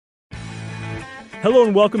Hello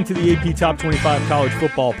and welcome to the AP Top 25 College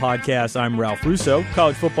Football Podcast. I'm Ralph Russo,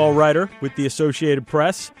 college football writer with the Associated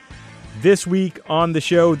Press. This week on the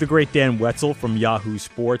show, the great Dan Wetzel from Yahoo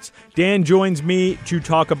Sports. Dan joins me to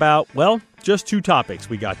talk about, well, just two topics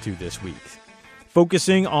we got to this week.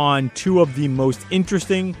 Focusing on two of the most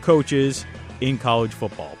interesting coaches in college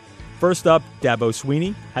football. First up, Dabo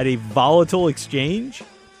Swinney had a volatile exchange,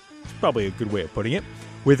 it's probably a good way of putting it,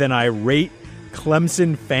 with an irate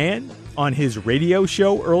Clemson fan on his radio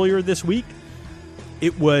show earlier this week.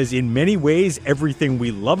 It was in many ways everything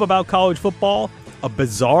we love about college football, a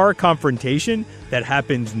bizarre confrontation that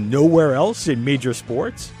happens nowhere else in major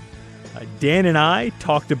sports. Dan and I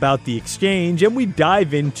talked about the exchange, and we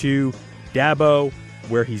dive into Dabo,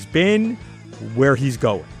 where he's been, where he's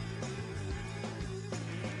going.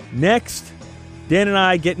 Next, Dan and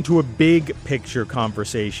I get into a big picture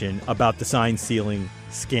conversation about the sign-stealing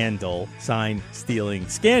scandal,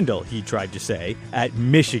 he tried to say, at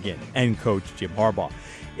Michigan and Coach Jim Harbaugh.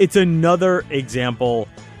 It's another example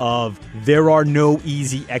of there are no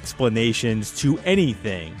easy explanations to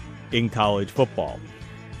anything in college football.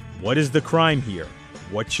 What is the crime here?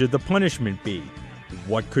 What should the punishment be?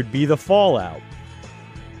 What could be the fallout?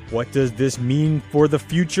 What does this mean for the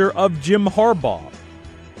future of Jim Harbaugh?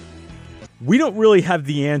 We don't really have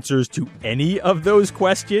the answers to any of those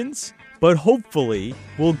questions, but hopefully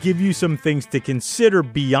we'll give you some things to consider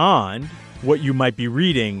beyond what you might be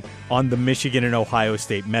reading on the Michigan and Ohio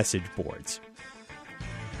State message boards.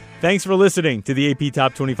 Thanks for listening to the AP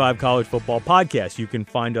Top 25 College Football Podcast. You can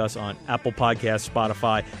find us on Apple Podcasts,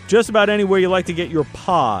 Spotify, just about anywhere you like to get your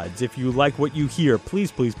pods. If you like what you hear,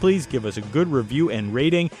 please give us a good review and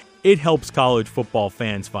rating. It helps college football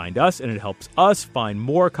fans find us, and it helps us find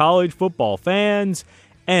more college football fans.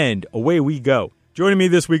 And away we go. Joining me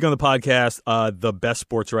this week on the podcast, the best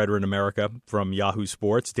sports writer in America from Yahoo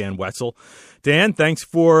Sports, Dan Wetzel. Dan, thanks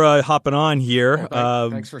for hopping on here.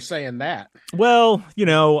 Thanks for saying that. Well, you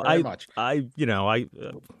know, I don't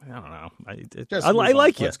know. I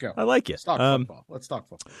like you. Let's go. I like you. Let's talk football. Let's talk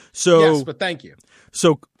football. So yes, but thank you.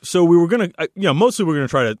 So we were gonna, mostly we're gonna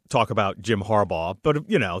try to talk about Jim Harbaugh, but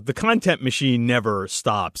the content machine never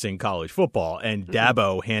stops in college football, and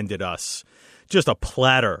Dabo handed us just a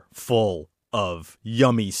platter full of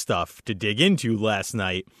yummy stuff to dig into last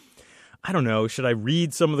night. I don't know. Should I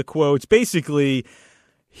read some of the quotes? Basically,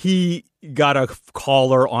 he got a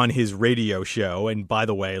caller on his radio show. And by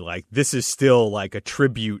the way, this is still like a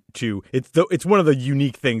tribute to it's one of the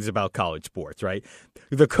unique things about college sports, right?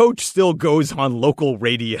 The coach still goes on local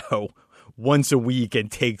radio once a week and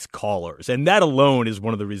takes callers. And that alone is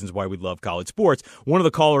one of the reasons why we love college sports. One of the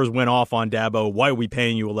callers went off on Dabo. Why are we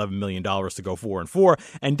paying you $11 million to go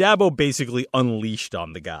 4-4? And Dabo basically unleashed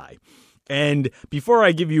on the guy. And before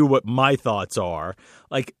I give you what my thoughts are,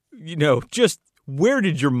 just where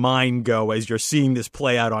did your mind go as you're seeing this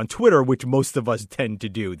play out on Twitter, which most of us tend to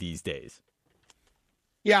do these days?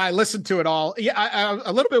 Yeah, I listened to it all. Yeah, I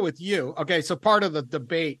a little bit with you. Okay, so part of the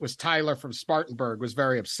debate was Tyler from Spartanburg was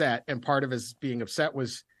very upset, and part of his being upset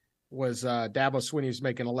was Dabo Swinney was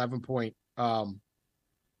making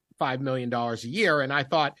 $11.5 million a year, and I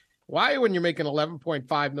thought, why, when you're making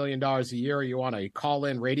 $11.5 million a year, are you on a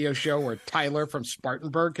call-in radio show where Tyler from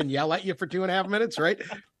Spartanburg can yell at you for 2.5 minutes, right?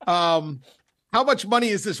 How much money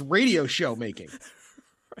is this radio show making?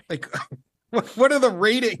 What are the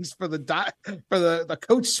ratings for the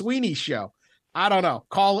Coach Swinney show? I don't know.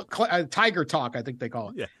 Call it Tiger Talk, I think they call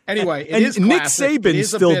it. Yeah. Anyway, it is Nick classic. Saban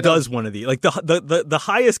still does one of these. The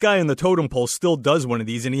highest guy in the totem pole still does one of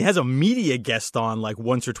these, and he has a media guest on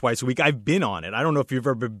once or twice a week. I've been on it. I don't know if you've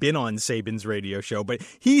ever been on Saban's radio show, but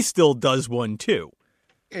he still does one too.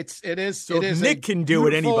 It is. If Nick can do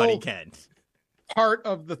it, anybody can. Part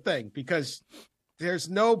of the thing, because there's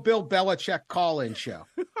no Bill Belichick call-in show.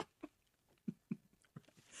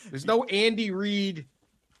 There's no Andy Reid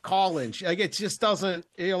call-in. It just doesn't,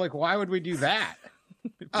 why would we do that?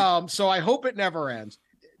 So I hope it never ends.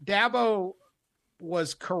 Dabo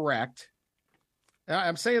was correct.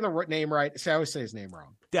 I'm saying the name right. See, I always say his name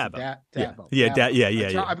wrong. Dabo. Dabo.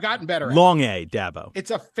 Yeah. I've gotten better at Long A, Dabo.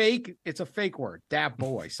 It's a fake word. Dab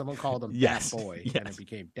boy. Someone called him Dab boy, and it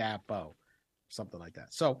became Dabo. Something like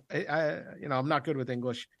that. So I'm not good with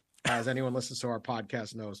English, as anyone listens to our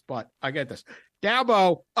podcast knows, but I get this.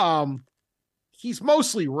 Dabo, he's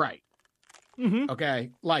mostly right. Mm-hmm. Okay.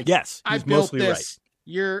 Yes, I built this. Right.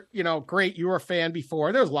 You're, great. You were a fan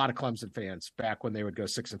before. There was a lot of Clemson fans back when they would go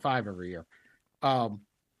 6-5 every year.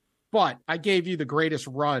 But I gave you the greatest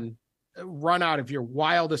run out of your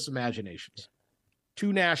wildest imaginations.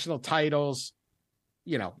 2 national titles,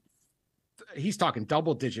 he's talking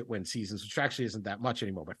double-digit win seasons, which actually isn't that much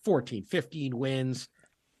anymore, but 14, 15 wins.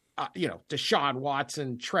 Deshaun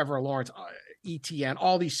Watson, Trevor Lawrence, ETN,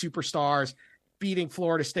 all these superstars, beating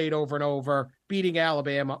Florida State over and over, beating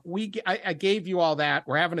Alabama. I gave you all that.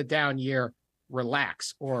 We're having a down year.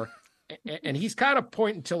 Relax. And he's kind of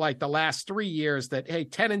pointing to like the last 3 years that, hey,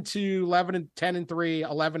 10-2, 11-10-3,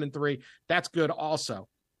 11-3, that's good also.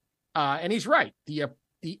 And he's right. The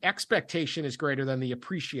expectation is greater than the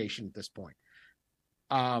appreciation at this point.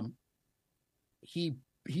 He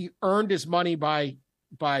earned his money by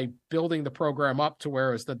building the program up to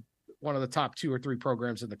where it's one of the top 2 or 3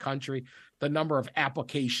 programs in the country. The number of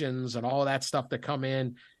applications and all of that stuff that come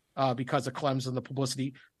in because of Clemson, the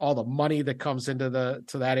publicity, all the money that comes into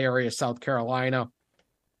to that area, South Carolina.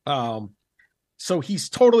 So he's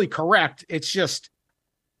totally correct. It's just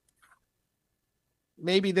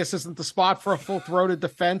maybe this isn't the spot for a full-throated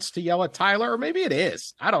defense to yell at Tyler, or maybe it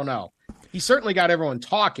is. I don't know. He certainly got everyone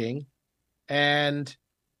talking, and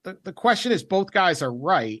the question is, both guys are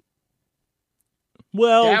right.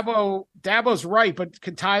 Well, Dabo's right, but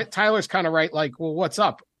Tyler's kind of right. Like, well, what's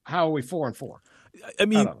up? How are we 4-4? I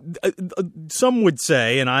mean, some would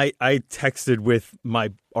say, and I texted with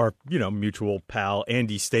our mutual pal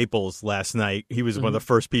Andy Staples last night. He was one of the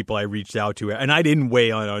first people I reached out to, and I didn't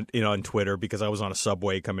weigh on Twitter because I was on a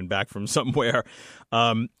subway coming back from somewhere.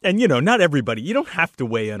 And not everybody. You don't have to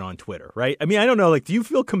weigh in on Twitter, right? I mean, I don't know. Like, do you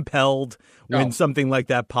feel compelled when something like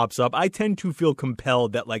that pops up? I tend to feel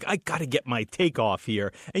compelled that like I got to get my take off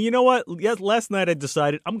here. And you know what? Last night I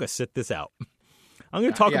decided I'm going to sit this out. I'm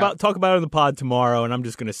going to talk about it on the pod tomorrow, and I'm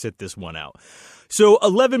just going to sit this one out. So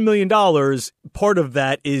 $11 million, part of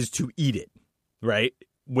that is to eat it, right?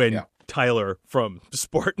 When Tyler from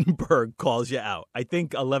Spartanburg calls you out. I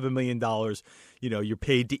think $11 million, you're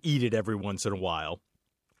paid to eat it every once in a while.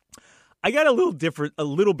 I got a little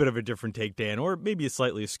bit of a different take, Dan, or maybe it's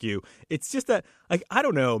slightly askew. It's just that, like, I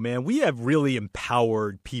don't know, man. We have really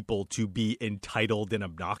empowered people to be entitled and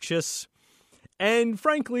obnoxious. And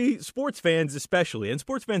frankly, sports fans especially, and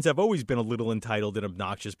sports fans have always been a little entitled and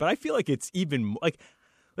obnoxious, but I feel like it's even like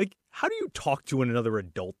how do you talk to another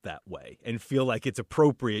adult that way and feel like it's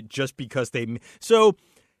appropriate just because so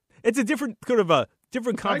it's a different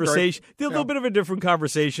conversation, a little bit of a different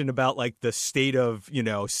conversation about like the state of,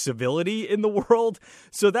 civility in the world.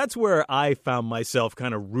 So that's where I found myself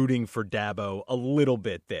kind of rooting for Dabo a little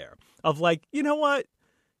bit there of like, you know what?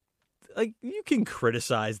 Like, you can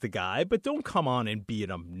criticize the guy, but don't come on and be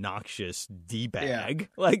an obnoxious D-bag. Yeah.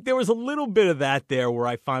 Like, there was a little bit of that there where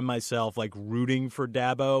I find myself, like, rooting for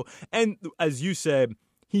Dabo. And as you said,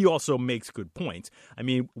 he also makes good points. I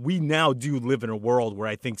mean, we now do live in a world where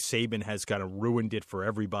I think Saban has kind of ruined it for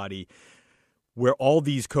everybody, where all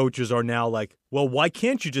these coaches are now like, well, why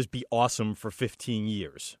can't you just be awesome for 15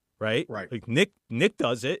 years, right? Right. Like, Nick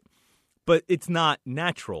does it, but it's not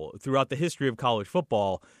natural. Throughout the history of college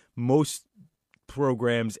football, most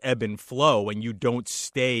programs ebb and flow, and you don't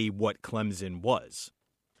stay what Clemson was.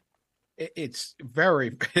 It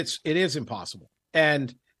is impossible,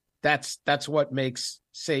 and that's what makes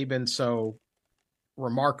Saban so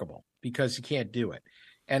remarkable, because you can't do it.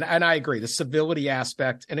 And I agree, the civility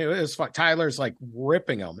aspect, and it was fun. Tyler's like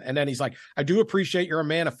ripping him, and then he's like, "I do appreciate you're a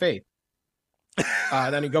man of faith."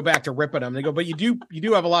 Then you go back to ripping him. And they go, "But you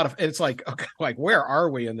do have a lot of." And it's like, okay, like where are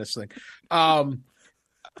we in this thing?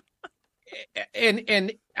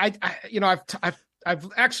 And I've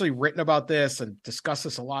actually written about this and discussed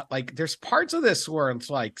this a lot. Like, there's parts of this where it's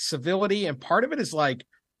like civility, and part of it is like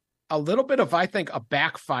a little bit of, I think, a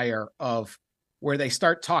backfire of where they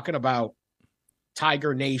start talking about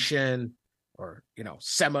Tiger Nation or,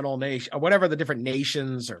 Seminole Nation or whatever the different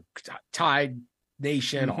nations, or Tide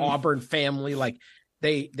Nation, Auburn family. Like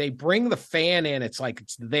they bring the fan in. It's like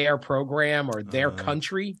it's their program or their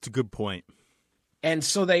country. It's a good point. And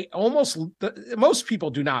so they most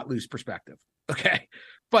people do not lose perspective. Okay.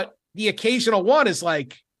 But the occasional one is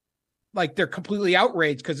like they're completely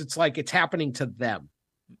outraged because it's like it's happening to them.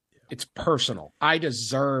 It's personal. I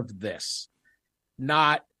deserve this.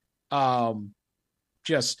 Not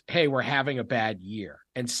just, hey, we're having a bad year.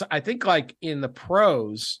 And so I think like in the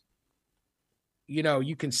pros,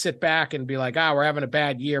 you can sit back and be like, we're having a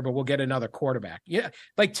bad year, but we'll get another quarterback. Yeah.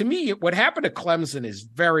 Like, to me, what happened to Clemson is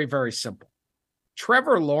very, very simple.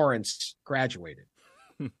 Trevor Lawrence graduated,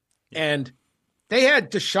 and they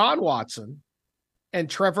had Deshaun Watson and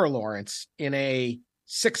Trevor Lawrence in a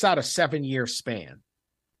 6 out of 7 year span.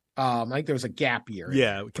 I think there was a gap year.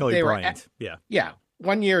 Yeah, Kelly Bryant. Yeah,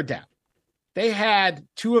 1 year gap. They had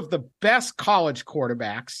two of the best college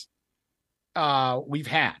quarterbacks we've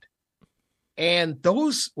had, And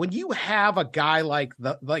those, when you have a guy like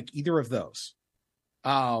either of those,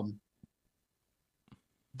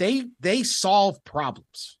 they solve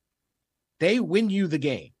problems. They win you the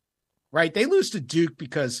game, right? They lose to Duke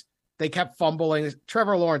because they kept fumbling.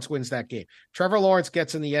 Trevor Lawrence wins that game. Trevor Lawrence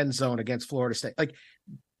gets in the end zone against Florida State. Like,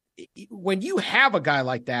 when you have a guy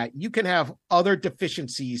like that, you can have other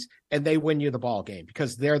deficiencies and they win you the ball game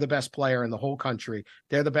because they're the best player in the whole country.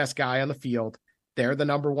 They're the best guy on the field. They're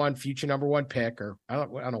the future number one pick, or I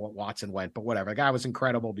don't know what Watson went, but whatever. The guy was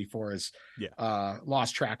incredible before his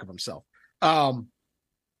lost track of himself. Kelly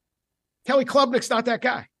Klubnik's not that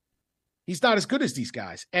guy. He's not as good as these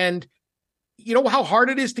guys. And you know how hard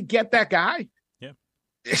it is to get that guy? Yeah.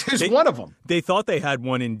 There's one of them. They thought they had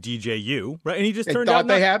one in DJU, right? And he just turned out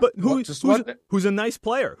they had. But who's a nice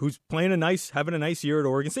player, who's having a nice year at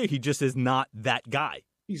Oregon State. He just is not that guy.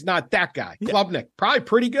 He's not that guy. Yeah. Klubnik, probably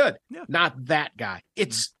pretty good. Yeah. Not that guy.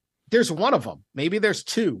 There's one of them. Maybe there's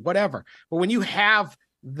two, whatever. But when you have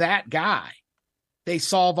that guy, they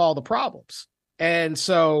solve all the problems. And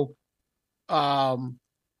so that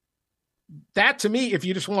to me, if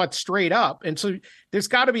you just want straight up, and so there's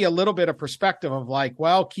got to be a little bit of perspective of like,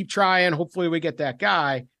 well, keep trying. Hopefully we get that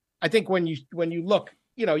guy. I think when you look,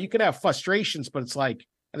 you can have frustrations, but it's like,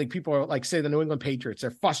 I think people are like, say the New England Patriots,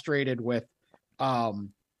 they're frustrated with the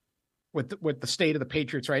state of the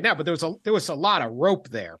Patriots right now, but there was a lot of rope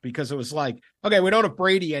there because it was like, okay, we don't have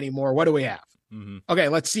Brady anymore. What do we have? Mm-hmm. Okay,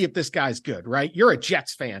 let's see if this guy's good, right? You're a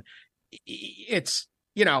Jets fan. It's,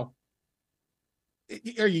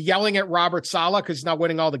 are you yelling at Robert Saleh because he's not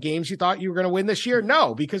winning all the games you thought you were going to win this year?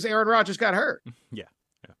 No, because Aaron Rodgers got hurt. Yeah.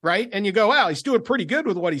 Right. And you go, well, he's doing pretty good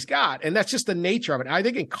with what he's got. And that's just the nature of it. I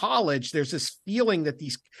think in college, there's this feeling that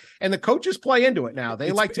and the coaches play into it now.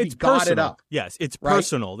 They like to be godded up. Yes. It's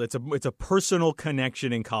personal. It's a personal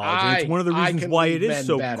connection in college. And it's one of the reasons why it is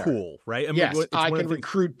so cool. Right. I can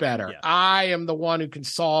recruit better. Yeah. I am the one who can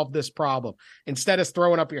solve this problem instead of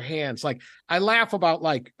throwing up your hands. Like, I laugh about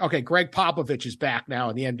okay, Greg Popovich is back now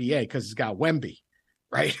in the NBA because he's got Wemby.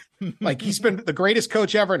 Right. Like, he's been the greatest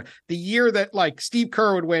coach ever. And the year that Steve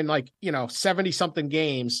Kerr would win 70 something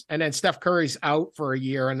games, and then Steph Curry's out for a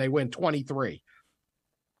year and they win 23. And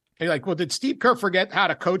you're like, well, did Steve Kerr forget how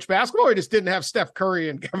to coach basketball, or he just didn't have Steph Curry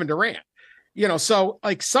and Kevin Durant? So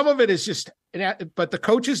some of it is just, but the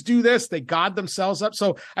coaches do this, they god themselves up.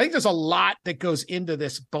 So I think there's a lot that goes into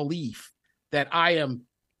this belief that I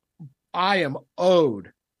am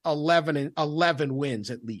owed 11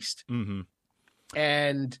 wins at least. Mm-hmm.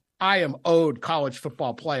 And I am owed college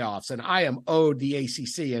football playoffs, and I am owed the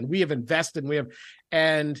ACC, and we have invested,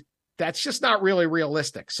 and that's just not really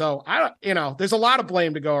realistic. So there's a lot of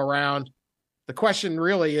blame to go around. The question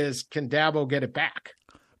really is, can Dabo get it back?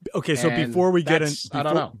 Okay, so before we get into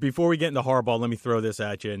Harbaugh, let me throw this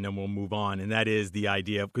at you, and then we'll move on. And that is the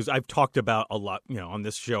idea, because I've talked about a lot, on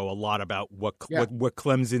this show, a lot about what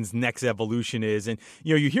Clemson's next evolution is, and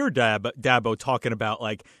you hear Dabo talking about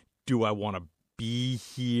do I want to be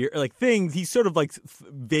here, things he sort of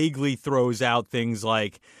vaguely throws out things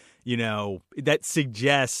that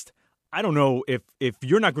suggest, I don't know, if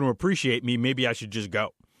you're not going to appreciate me, maybe I should just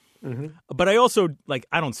go. Mm-hmm. But I also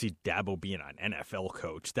I don't see Dabo being an NFL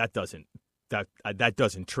coach. That doesn't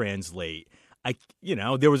translate.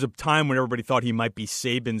 There was a time when everybody thought he might be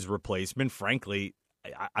Saban's replacement. Frankly,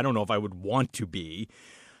 I don't know if I would want to be.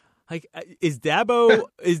 Is Dabo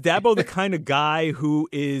the kind of guy who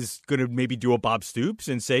is going to maybe do a Bob Stoops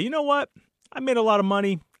and say, you know what, I made a lot of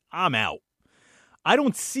money, I'm out? I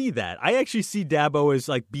don't see that. I actually see Dabo as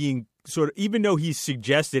being sort of, even though he's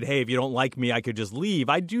suggested, hey, if you don't like me, I could just leave.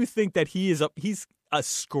 I do think that he's a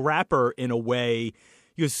scrapper in a way.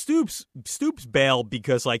 Because Stoops bailed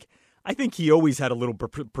because I think he always had a little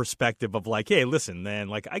perspective of hey, listen,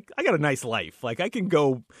 man, I got a nice life. I can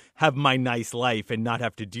go have my nice life and not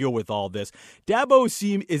have to deal with all this. Dabo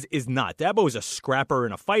is not. Dabo is a scrapper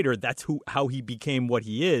and a fighter. That's how he became what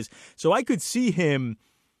he is. So I could see him,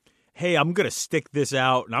 hey, I'm going to stick this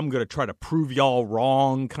out and I'm going to try to prove y'all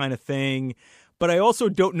wrong kind of thing. But I also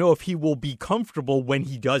don't know if he will be comfortable when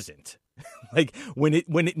he doesn't. When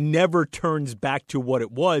it never turns back to what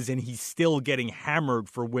it was, and he's still getting hammered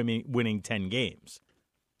for winning 10 games.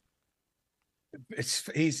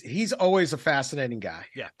 He's always a fascinating guy.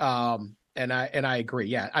 Yeah. And I agree.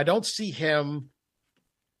 Yeah. I don't see him.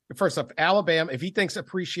 First up, Alabama, if he thinks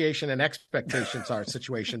appreciation and expectations are a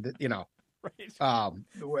situation that, right.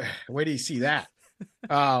 Where do you see that?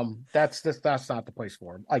 That's not the place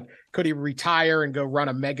for him. Could he retire and go run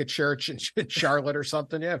a mega church in Charlotte or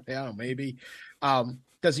something? Yeah, maybe.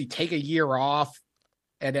 Does he take a year off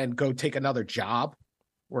and then go take another job?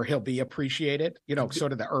 where he'll be appreciated,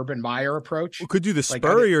 sort of the Urban Meyer approach. We could do the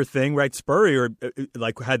Spurrier thing, right? Spurrier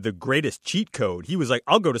had the greatest cheat code. He was like,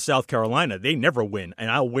 I'll go to South Carolina. They never win, and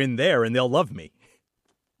I'll win there, and they'll love me.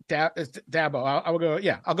 Dabo, I'll go.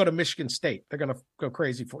 Yeah, I'll go to Michigan State. They're going to go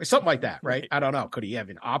crazy for me. Something like that, right? I don't know. Could he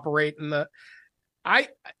even operate in the?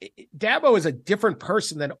 Dabo is a different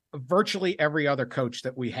person than virtually every other coach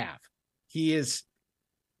that we have. He is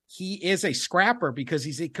a scrapper because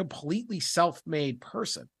he's a completely self-made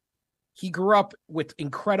person. He grew up with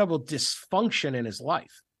incredible dysfunction in his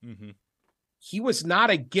life. Mm-hmm. He was not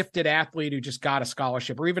a gifted athlete who just got a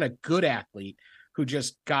scholarship, or even a good athlete who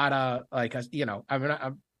just got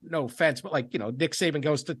no offense, but Nick Saban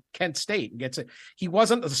goes to Kent State and gets it. He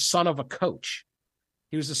wasn't the son of a coach.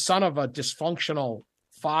 He was the son of a dysfunctional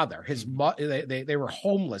father. His they were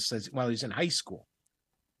homeless while he was in high school.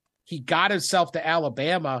 He got himself to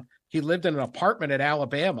Alabama. He lived in an apartment at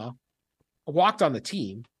Alabama, walked on the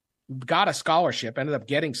team, got a scholarship, ended up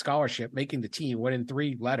getting scholarship, making the team, winning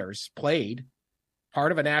 3 letters, played,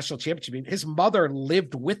 part of a national championship. His mother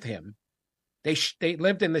lived with him. They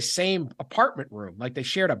lived in the same apartment room, like they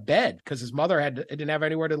shared a bed because his mother didn't have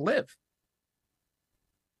anywhere to live.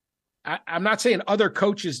 I'm not saying other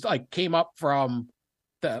coaches came up from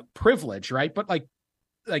the privilege, right? But like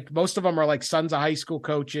most of them are sons of high school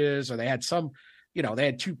coaches, or they had some, they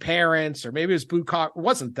had 2 parents, or maybe it was blue collar. It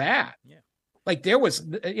wasn't that. Yeah. There was,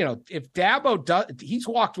 if Dabo he's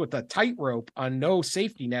walked with a tightrope on no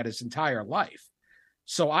safety net his entire life.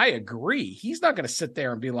 So I agree. He's not going to sit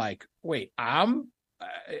there and be like, wait, how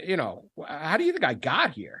do you think I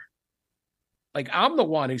got here? I'm the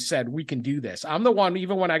one who said we can do this. I'm the one,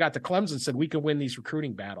 even when I got to Clemson, said we can win these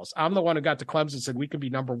recruiting battles. I'm the one who got to Clemson and said we can be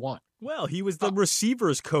number 1. Well, he was the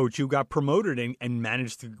receivers coach who got promoted and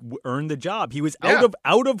managed to earn the job. He was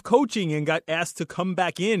out of coaching and got asked to come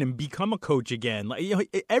back in and become a coach again.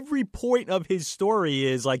 Every point of his story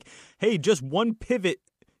is hey, just one pivot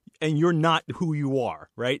and you're not who you are,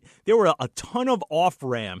 right? There were a ton of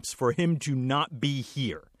off-ramps for him to not be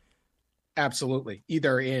here. Absolutely.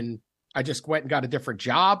 Either I just went and got a different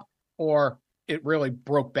job, or it really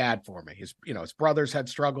broke bad for me. His brothers had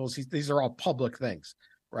struggles. These are all public things,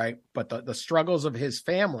 right? But the struggles of his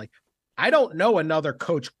family, I don't know another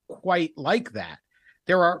coach quite like that.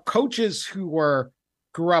 There are coaches who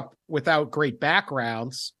grew up without great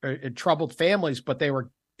backgrounds, in troubled families, but they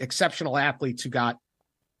were exceptional athletes who got,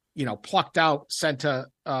 plucked out, sent to,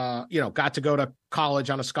 got to go to college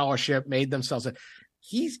on a scholarship, made themselves.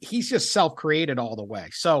 He's just self-created all the way.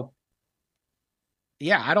 So,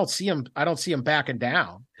 yeah, I don't see him backing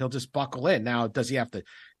down. He'll just buckle in. Now, does he have to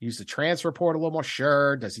use the transfer portal a little more?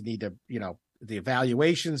 Sure. Does he need to, the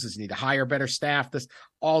evaluations? Does he need to hire better staff?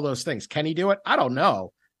 All those things. Can he do it? I don't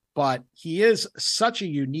know. But he is such a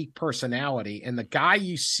unique personality. And the guy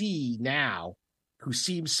you see now who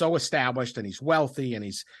seems so established, and he's wealthy,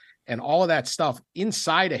 and all of that stuff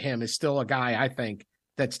inside of him is still a guy, I think,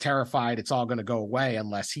 that's terrified it's all going to go away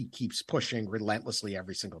unless he keeps pushing relentlessly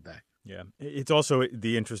every single day. Yeah. It's also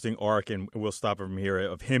the interesting arc, and we'll stop from here,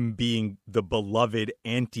 of him being the beloved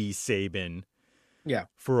anti-Saban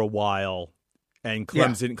for a while. And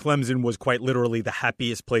Clemson was quite literally the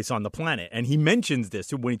happiest place on the planet. And he mentions this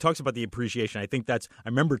when he talks about the appreciation. I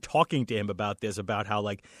remember talking to him about this, about how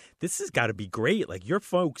this has got to be great. Your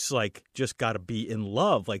folks just got to be in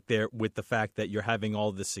love they're with the fact that you're having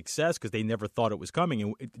all this success, because they never thought it was coming.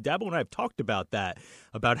 And Dabo and I have talked about that,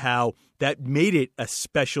 about how that made it a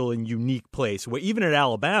special and unique place where even at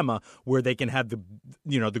Alabama, where they can have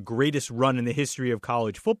the greatest run in the history of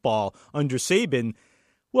college football under Saban.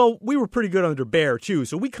 Well, we were pretty good under Bear, too,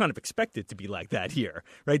 so we kind of expect it to be like that here,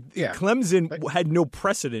 right? Yeah. Clemson had no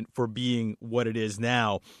precedent for being what it is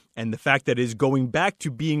now, and the fact that it is going back to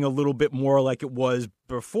being a little bit more like it was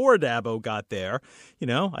before Dabo got there,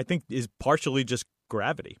 I think is partially just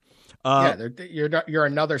gravity. You're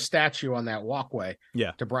another statue on that walkway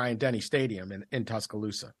to Bryant-Denny Stadium in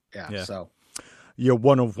Tuscaloosa. Yeah. So. You're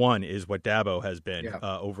one of one is what Dabo has been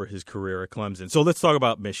over his career at Clemson. So let's talk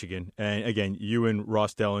about Michigan. And again, you and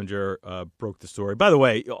Ross Dellinger broke the story. By the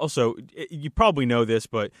way, also, you probably know this,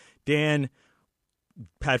 but Dan,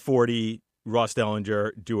 Pat Forty, Ross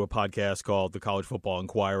Dellinger do a podcast called The College Football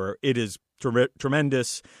Inquirer. It is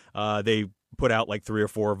tremendous. They put out 3 or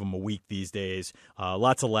 4 of them a week these days.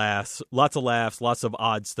 Lots of laughs, lots of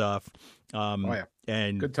odd stuff.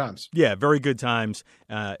 And good times. Yeah, very good times.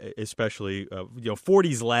 Especially,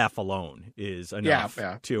 40's laugh alone is enough.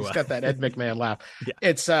 Yeah. To, he's got that Ed McMahon laugh. Yeah.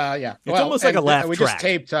 It's It's almost like a laugh we track. just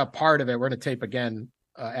taped part of it. We're going to tape again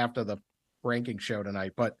after the ranking show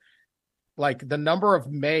tonight. But like the number of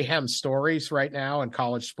mayhem stories right now in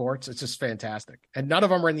college sports, it's just fantastic. And none of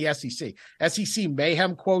them are in the SEC. SEC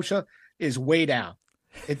mayhem quota is way down.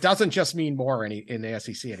 It doesn't just mean more in the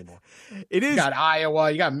SEC anymore. It is. You got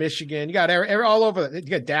Iowa, you got Michigan, you got all over. You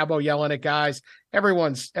got Dabo yelling at guys.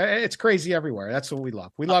 It's crazy everywhere. That's what we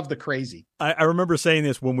love. We love the crazy. I remember saying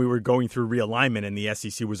this when we were going through realignment and the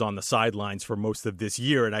SEC was on the sidelines for most of this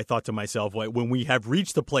year. And I thought to myself, when we have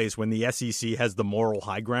reached the place when the SEC has the moral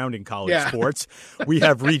high ground in college sports, we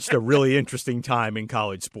have reached a really interesting time in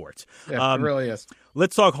college sports. Yeah, it really is.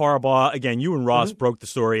 Let's talk Harbaugh. Again, you and Ross broke the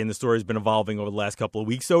story, and the story has been evolving over the last couple of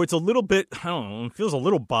weeks. So it's a little bit, I don't know, it feels a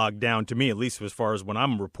little bogged down to me, at least as far as when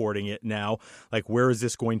I'm reporting it now. Like, where is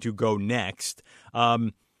this going to go next?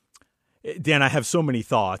 Dan, I have so many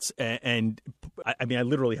thoughts, and I mean, I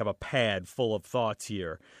literally have a pad full of thoughts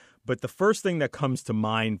here. But the first thing that comes to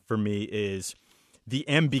mind for me is the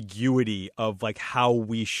ambiguity of, like, how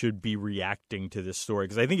we should be reacting to this story.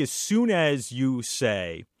 Because I think as soon as you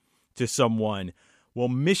say to someone, well,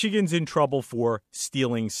 Michigan's in trouble for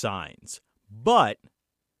stealing signs, but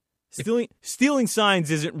stealing signs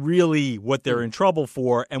isn't really what they're in trouble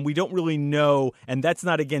for, and we don't really know, and that's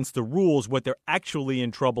not against the rules. What they're actually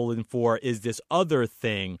in trouble for is this other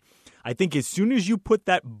thing. I think as soon as you put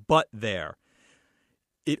that but there,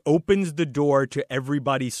 it opens the door to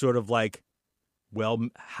everybody sort of like, well,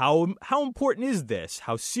 how important is this?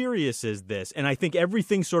 How serious is this? And I think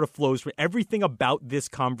everything sort of flows from everything about this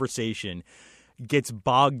conversation gets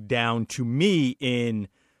bogged down to me in,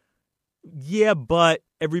 yeah, but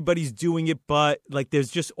everybody's doing it, but like there's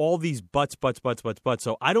just all these buts.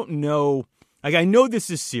 So I don't know. Like, I know this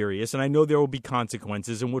is serious and I know there will be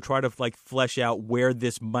consequences and we'll try to like flesh out where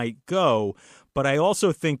this might go. But I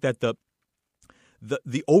also think that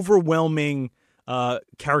the overwhelming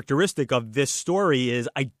characteristic of this story is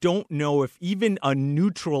I don't know if even a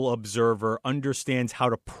neutral observer understands how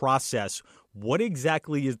to process what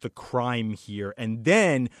exactly is the crime here. And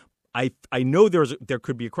then I know there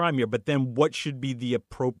could be a crime here, but then what should be the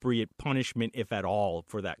appropriate punishment, if at all,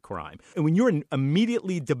 for that crime? And when you're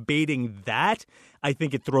immediately debating that, I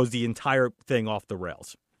think it throws the entire thing off the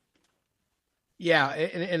rails. Yeah,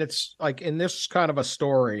 and it's like in this kind of a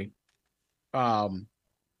story,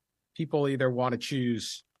 people either want to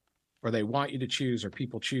choose or they want you to choose or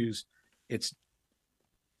people choose. It's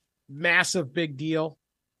massive big deal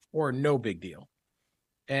or no big deal.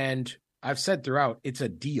 And I've said throughout, it's a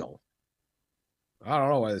deal. I don't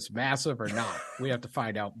know whether it's massive or not. We have to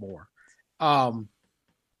find out more.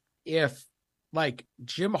 If like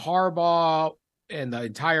Jim Harbaugh and the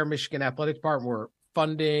entire Michigan athletic department were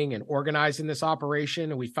funding and organizing this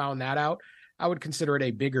operation and we found that out, I would consider it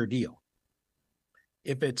a bigger deal.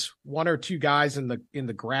 If it's one or two guys in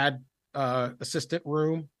the grad assistant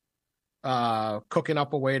room cooking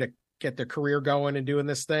up a way to get their career going and doing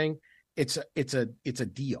this thing, it's a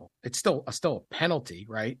deal. It's still a penalty,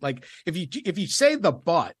 right? Like if you say the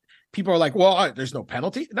but, people are like, well, there's no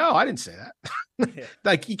penalty. No, I didn't say that. Yeah.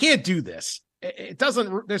 Like you can't do this. It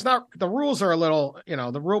doesn't. There's not. The rules are a little.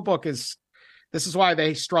 The rule book is. This is why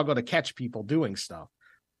they struggle to catch people doing stuff.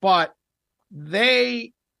 But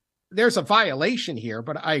there's a violation here.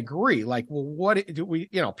 But I agree. Like, well, what do we?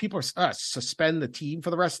 People suspend the team for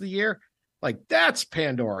the rest of the year. Like that's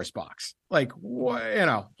Pandora's box. Like,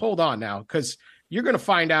 hold on now, because you're going to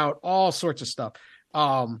find out all sorts of stuff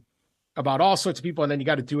about all sorts of people, and then you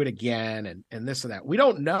got to do it again, and this and that. We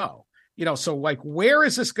don't know, So like, where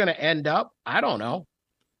is this going to end up? I don't know.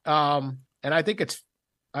 And I think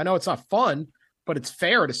I know it's not fun, but it's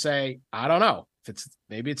fair to say I don't know. If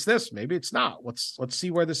maybe it's this, maybe it's not. Let's see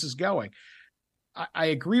where this is going. I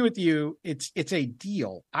agree with you. It's a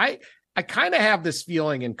deal. I kind of have this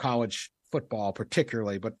feeling in college football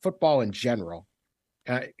particularly, but football in general.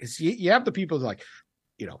 You have the people who like,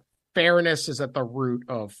 fairness is at the root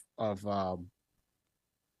of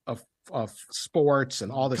sports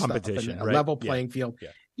and all this competition, stuff, and right? A level playing field.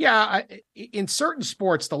 Yeah. In certain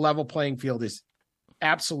sports, the level playing field is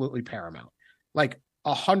absolutely paramount. Like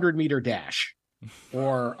 100-meter dash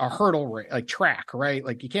or a hurdle race, like track, right?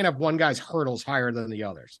 Like you can't have one guy's hurdles higher than the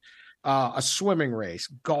others. A swimming race,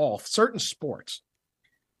 golf, certain sports.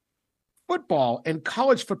 Football, and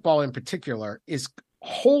college football in particular, is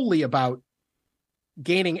wholly about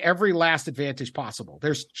gaining every last advantage possible.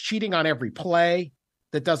 There's cheating on every play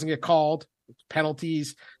that doesn't get called,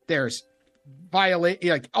 penalties. There's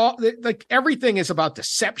everything is about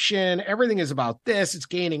deception. Everything is about this. It's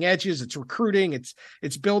gaining edges. It's recruiting. It's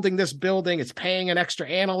building this building. It's paying an extra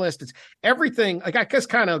analyst. It's everything. Like I guess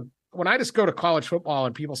kind of when I just go to college football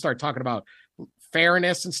and people start talking about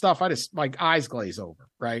fairness and stuff, I just like eyes glaze over,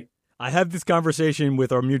 right? I have this conversation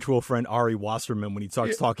with our mutual friend Ari Wasserman when he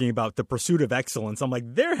starts talking about the pursuit of excellence. I'm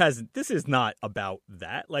like, this is not about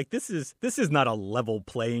that. Like, this is not a level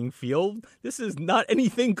playing field. This is not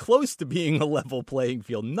anything close to being a level playing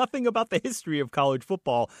field. Nothing about the history of college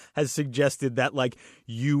football has suggested that, like,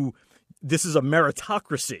 this is a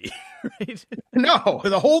meritocracy, right? No,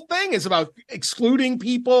 the whole thing is about excluding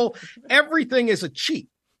people. Everything is a cheat.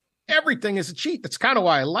 Everything is a cheat. That's kind of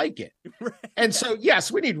why I like it. Right. And so, yes,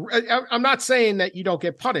 I'm not saying that you don't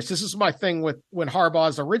get punished. This is my thing with when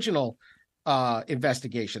Harbaugh's original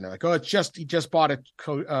investigation. They're like, oh, he just bought a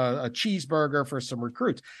cheeseburger for some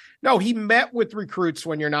recruits. No, he met with recruits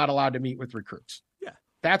when you're not allowed to meet with recruits. Yeah.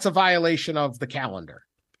 That's a violation of the calendar.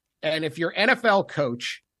 And if your NFL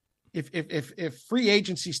coach, if free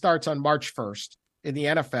agency starts on March 1st in the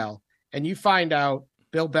NFL and you find out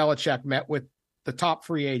Bill Belichick met with the top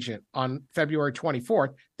free agent on February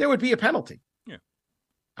 24th, there would be a penalty. Yeah.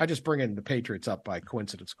 I just bring in the Patriots up by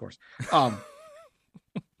coincidence, of course.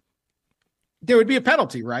 There would be a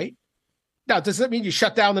penalty, right? Now, does that mean you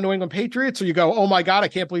shut down the New England Patriots or you go, oh my God, I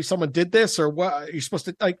can't believe someone did this, or what? You're supposed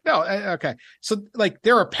to, like, no. Okay. So, like,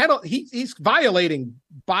 there are penalties. He's violating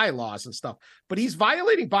bylaws and stuff, but he's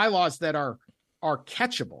violating bylaws that are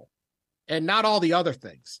catchable and not all the other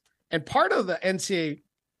things. And part of the NCAA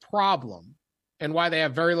problem and why they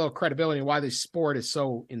have very little credibility and why this sport is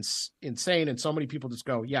so insane and so many people just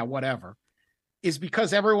go, yeah, whatever, is because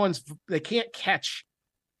they can't catch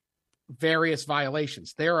various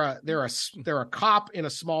violations. They're a cop in a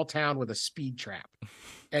small town with a speed trap,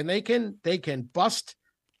 and they can bust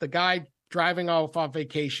the guy driving off on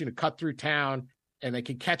vacation to cut through town, and they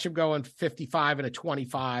can catch him going 55 and a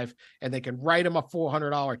 25, and they can write him a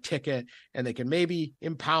 $400 ticket, and they can maybe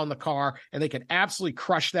impound the car, and they can absolutely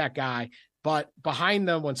crush that guy. But behind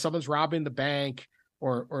them, when someone's robbing the bank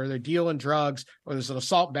or they're dealing drugs or there's an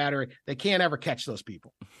assault battery, they can't ever catch those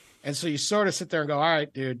people. And so you sort of sit there and go, all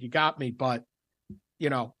right, dude, you got me, but you're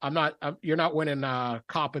not winning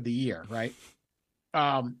cop of the year. Right.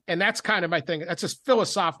 And that's kind of my thing. That's just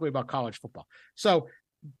philosophically about college football. So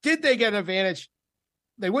did they get an advantage?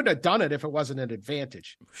 They wouldn't have done it if it wasn't an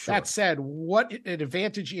advantage. Sure. That said, what an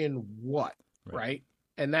advantage in what? Right.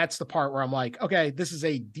 And that's the part where I'm like, okay, this is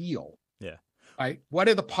a deal. Yeah. Right. What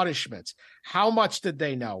are the punishments? How much did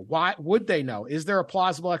they know? Why would they know? Is there a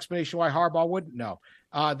plausible explanation why Harbaugh wouldn't know?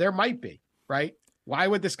 There might be, right? Why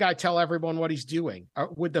would this guy tell everyone what he's doing?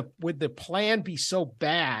 Would the plan be so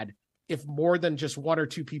bad if more than just one or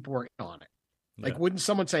two people were in on it? Like, wouldn't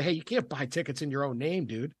someone say, hey, you can't buy tickets in your own name,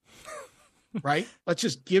 dude? Right? Let's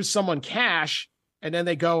just give someone cash, and then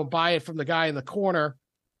they go and buy it from the guy in the corner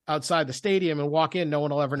outside the stadium and walk in. No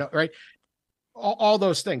one will ever know, right? All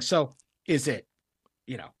those things. So is it,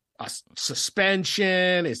 a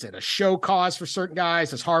suspension? Is it a show cause for certain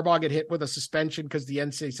guys? Does Harbaugh get hit with a suspension because the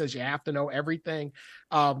NCAA says you have to know everything?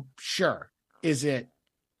 Sure. Is it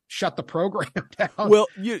shut the program down? Well,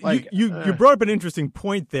 you brought up an interesting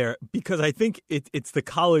point there, because I think it's the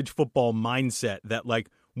college football mindset that, like,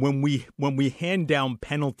 when we hand down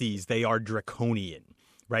penalties, they are draconian,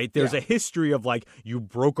 right? There's a history of, like, you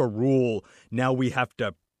broke a rule, now we have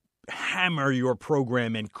to hammer your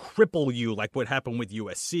program and cripple you, like what happened with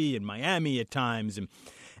USC and Miami at times,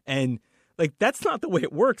 and like, that's not the way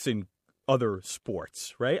it works in other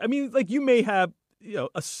sports, right? I mean, like, you may have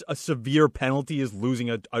a severe penalty is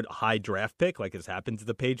losing a high draft pick, like has happened to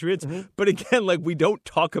the Patriots, but again, like, we don't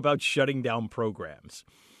talk about shutting down programs,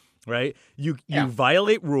 right? You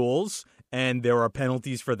violate rules, and there are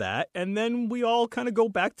penalties for that, and then we all kind of go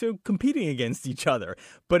back to competing against each other.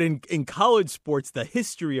 But in college sports, the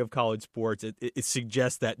history of college sports, it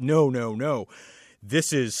suggests that no,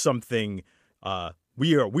 this is something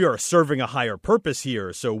we are serving a higher purpose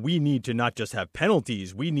here. So we need to not just have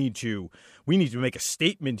penalties. We need to make a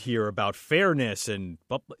statement here about fairness, and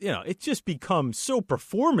it just becomes so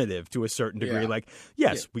performative to a certain degree. Like,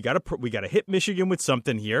 yes, we got to hit Michigan with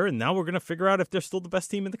something here, and now we're going to figure out if they're still the best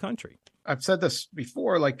team in the country. I've said this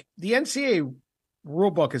before. Like, the NCAA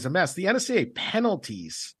rule book is a mess. The NCAA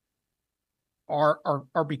penalties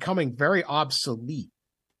are becoming very obsolete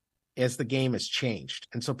as the game has changed,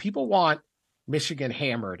 and so people want Michigan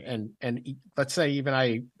hammered, and let's say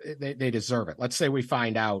even they deserve it. Let's say we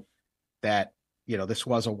find out that this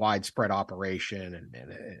was a widespread operation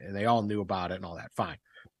and they all knew about it and all that. Fine.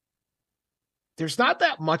 There's not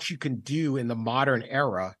that much you can do in the modern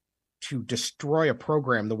era to destroy a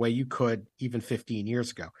program the way you could even 15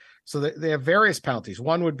 years ago. So they have various penalties.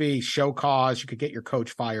 One would be show cause. You could get your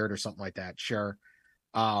coach fired or something like that. Sure.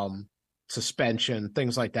 Suspension,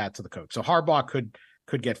 things like that to the coach. So Harbaugh could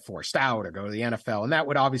get forced out or go to the NFL, and that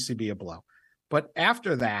would obviously be a blow. But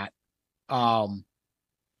after that,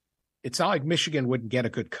 it's not like Michigan wouldn't get a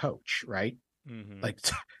good coach, right? Mm-hmm. Like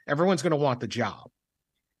everyone's going to want the job.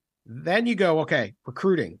 Then you go, okay,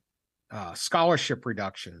 recruiting, scholarship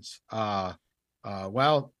reductions.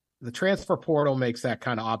 Well, the transfer portal makes that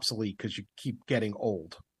kind of obsolete because you keep getting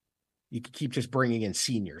old. You can keep just bringing in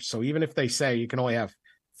seniors. So even if they say you can only have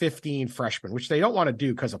 15 freshmen, which they don't want to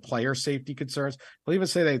do because of player safety concerns, they'll even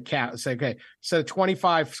say say, okay, instead of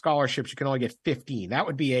 25 scholarships, you can only get 15. That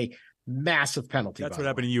would be a massive penalty. That's what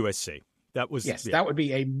happened in USC. That was that would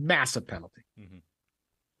be a massive penalty. Mm-hmm.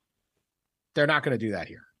 They're not going to do that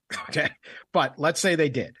here. Okay. But let's say they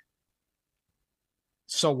did.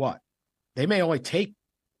 So what? They may only take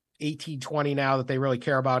 18, 20 now that they really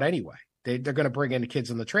care about anyway. They're going to bring in the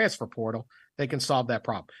kids in the transfer portal. They can solve that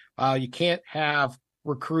problem. You can't have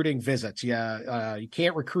recruiting visits. You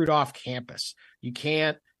can't recruit off campus. You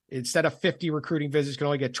can't, instead of 50 recruiting visits, you can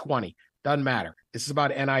only get 20. Doesn't matter. This is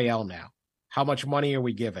about NIL now. How much money are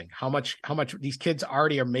we giving? How much these kids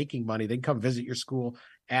already are making money. They can come visit your school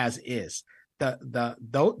as is.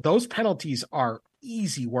 Those penalties are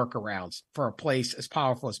easy workarounds for a place as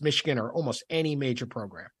powerful as Michigan or almost any major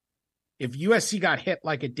program. If USC got hit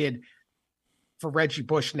like it did for Reggie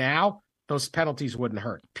Bush now, those penalties wouldn't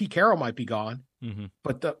hurt. Pete Carroll might be gone,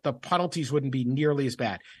 but the penalties wouldn't be nearly as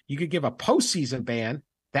bad. You could give a postseason ban.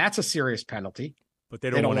 That's a serious penalty. But they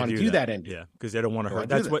don't want to do that. Anymore. Yeah, because they don't want to hurt.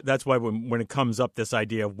 That's why when it comes up, this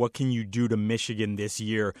idea of what can you do to Michigan this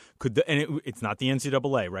year, it's not the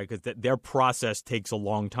NCAA, right? Because their process takes a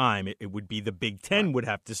long time. It would be the Big Ten would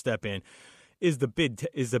have to step in. Is the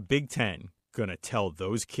Big Ten going to tell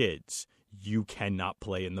those kids you cannot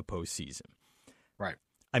play in the postseason? Right.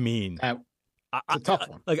 I mean, it's a tough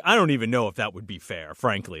one. Like I don't even know if that would be fair,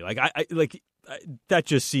 frankly.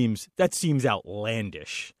 That seems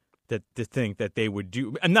outlandish. To think that they would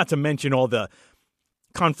do, and not to mention all the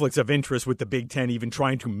conflicts of interest with the Big Ten even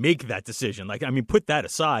trying to make that decision. Put that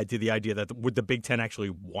aside to the idea that would the Big Ten actually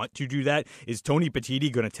want to do that? Is Tony Petitti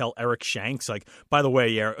going to tell Eric Shanks, by the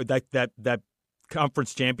way, that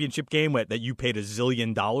conference championship game that you paid $1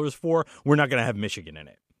 zillion for, we're not going to have Michigan in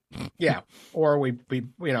it? Yeah, or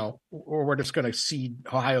or we're just going to seed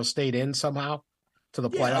Ohio State in somehow to the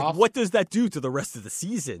playoff. What does that do to the rest of the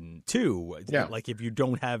season too? Yeah. If you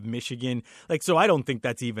don't have Michigan, so I don't think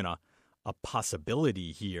that's even a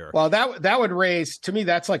possibility here. Well, that would raise, to me,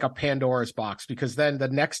 that's like a Pandora's box, because then the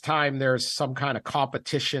next time there's some kind of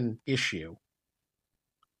competition issue,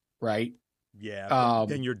 right? Yeah,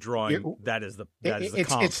 then you're drawing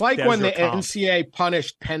it's like when the NCAA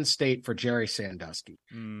punished Penn State for Jerry Sandusky.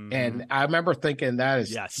 Mm-hmm. And I remember thinking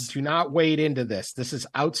do not wade into this. This is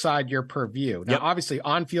outside your purview. Now, obviously,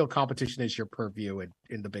 on-field competition is your purview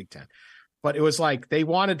in the Big Ten. But it was like they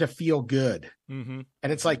wanted to feel good. Mm-hmm.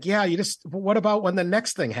 And it's like, what about when the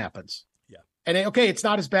next thing happens? Yeah. And it's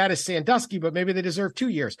not as bad as Sandusky, but maybe they deserve 2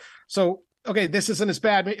 years. So, this isn't as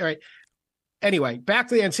bad. All right. Anyway, back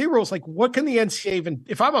to the NCAA rules. What can the NCAA even?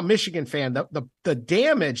 If I'm a Michigan fan, the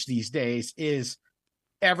damage these days is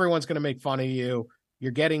everyone's going to make fun of you.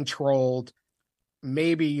 You're getting trolled.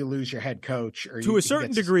 Maybe you lose your head coach. Or to a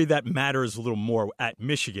certain degree, that matters a little more at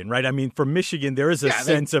Michigan, right? For Michigan, there is a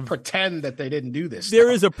sense of pretend that they didn't do this.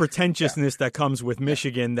 There is a pretentiousness that comes with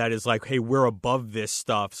Michigan that is like, hey, we're above this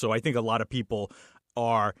stuff. So I think a lot of people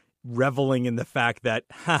are reveling in the fact that,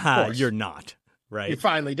 you're not. Right. You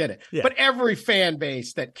finally did it. Yeah. But every fan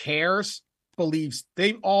base that cares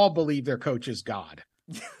they all believe their coach is God.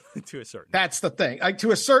 To a certain. That's the thing.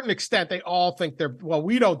 To a certain extent, they all think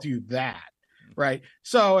we don't do that. Right.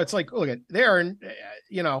 So it's like, look, I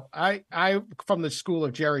from the school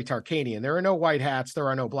of Jerry Tarkanian, there are no white hats. There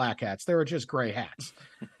are no black hats. There are just gray hats.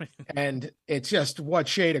 And it's just, what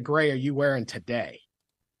shade of gray are you wearing today?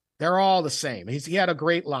 They're all the same. He had a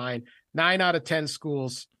great line. 9 out of 10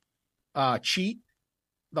 schools cheat,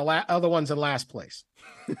 the other one's in last place.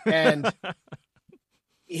 And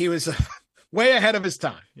he was way ahead of his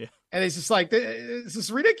time. Yeah. And it's just like, this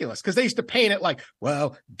is ridiculous, because they used to paint it like,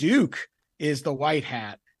 well, Duke is the white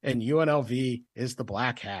hat and UNLV is the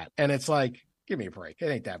black hat. And it's like, give me a break. It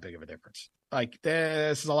ain't that big of a difference.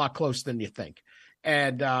 This is a lot closer than you think.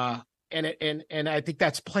 And I think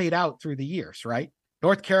that's played out through the years, right?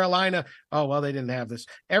 North Carolina, they didn't have this.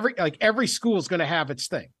 Every school is going to have its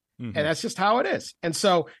thing. Mm-hmm. And that's just how it is. And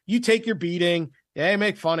so you take your beating, they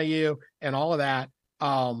make fun of you and all of that.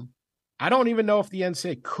 I don't even know if the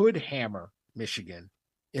NCAA could hammer Michigan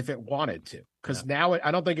if it wanted to, because now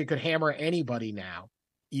I don't think it could hammer anybody now,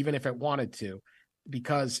 even if it wanted to,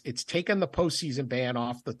 because it's taken the postseason ban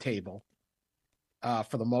off the table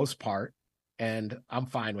for the most part. And I'm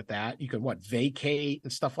fine with that. You can vacate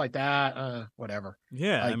and stuff like that. Whatever.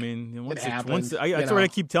 Yeah, like, I mean, that's what I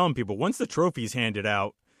keep telling people. Once the trophy's handed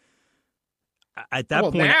out, at that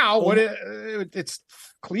point, now it's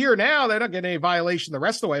clear now they're not getting any violation the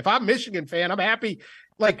rest of the way. If I'm a Michigan fan, I'm happy.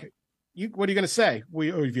 Like, what are you going to say?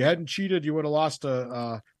 If you hadn't cheated, you would have lost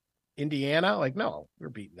to Indiana. Like, no, we're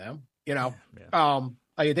beating them. Yeah.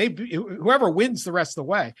 Whoever wins the rest of the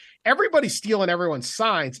way, everybody's stealing everyone's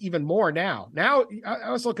signs even more now. Now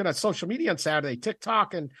I was looking at social media on Saturday,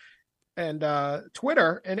 TikTok and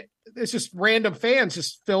Twitter, and it's just random fans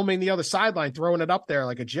just filming the other sideline, throwing it up there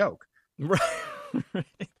like a joke. Right.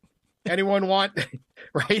 Anyone want,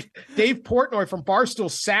 right? Dave Portnoy from Barstool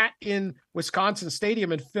sat in Wisconsin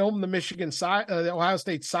Stadium and filmed the Michigan side, the Ohio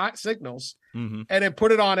State signals, and then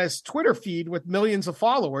put it on his Twitter feed with millions of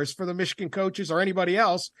followers for the Michigan coaches or anybody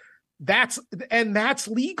else. That's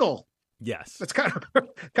legal. Yes, that's kind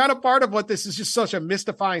of part of what this is. Just such a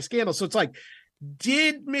mystifying scandal. So it's like,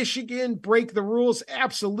 did Michigan break the rules?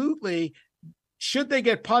 Absolutely. Should they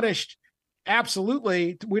get punished?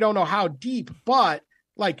 Absolutely. We don't know how deep, but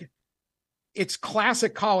like, it's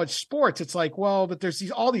classic college sports. It's like, well, but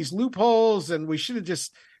there's all these loopholes, and we should have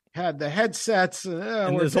just had the headsets.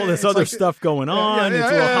 And there's all this other stuff going on.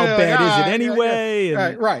 How bad is it anyway?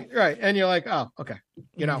 Right. And you're like, oh, okay.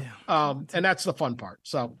 And that's the fun part.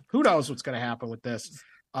 So who knows what's going to happen with this?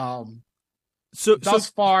 So thus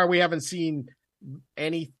far, we haven't seen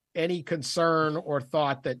any concern or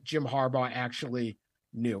thought that Jim Harbaugh actually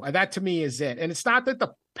knew. And that to me is it. And it's not that the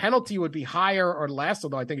penalty would be higher or less,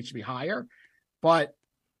 although I think it should be higher, but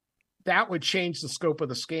that would change the scope of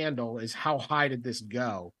the scandal. Is how high did this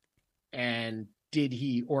go? And did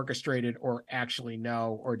he orchestrate it or actually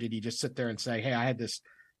know? Or did he just sit there and say, hey, I had this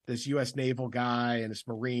U.S. naval guy and this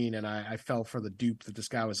Marine, and I fell for the dupe that this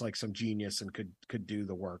guy was like some genius and could do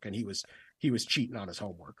the work. And he was cheating on his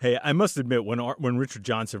homework. Hey, I must admit, when Richard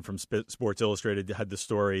Johnson from Sports Illustrated had the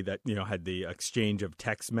story that, had the exchange of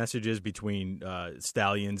text messages between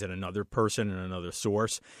Stallions and another person and another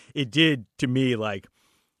source, it did to me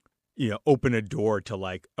open a door to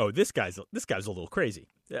like, oh, this guy's a little crazy.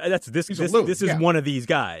 This is one of these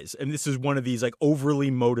guys, and this is one of these like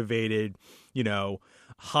overly motivated,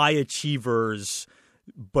 high achievers,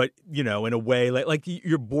 but in a way like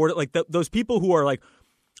you're bored, like those people who are like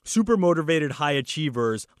super motivated high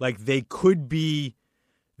achievers, like they could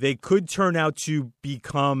turn out to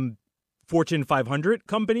become Fortune 500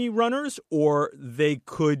 company runners, or they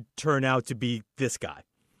could turn out to be this guy.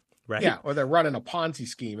 Right? Yeah, or they're running a Ponzi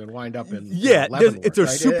scheme and wind up in it's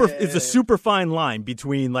a super fine line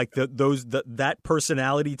between like that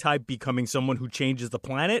personality type becoming someone who changes the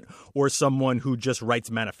planet or someone who just writes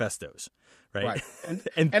manifestos, right?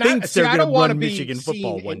 And thinks they're going to run Michigan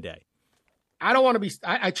football one day. I don't want to be.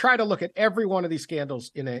 I try to look at every one of these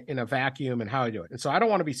scandals in a vacuum and how I do it, and so I don't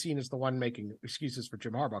want to be seen as the one making excuses for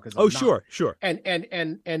Jim Harbaugh because sure.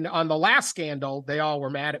 And on the last scandal, they all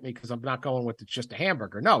were mad at me because I'm not going with it's just a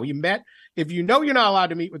hamburger. No, you met if you're not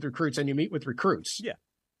allowed to meet with recruits and you meet with recruits. Yeah,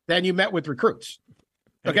 then you met with recruits.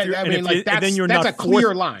 Okay, that's a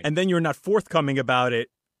clear line. And then you're not forthcoming about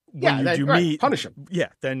it when you meet. Punish them. Yeah,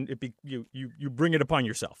 then you bring it upon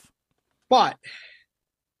yourself. But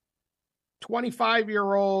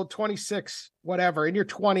 25-year-old, 26, whatever, in your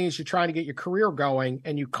 20s, you're trying to get your career going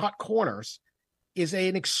and you cut corners is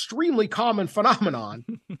an extremely common phenomenon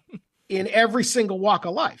in every single walk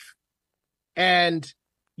of life. And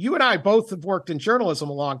you and I both have worked in journalism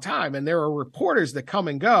a long time, and there are reporters that come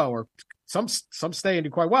and go, or some stay and do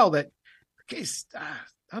quite well that,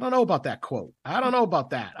 I don't know about that quote. I don't know about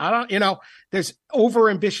that. There's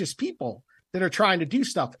overambitious people that are trying to do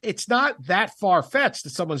stuff. It's not that far-fetched that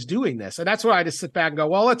someone's doing this. And that's why I just sit back and go,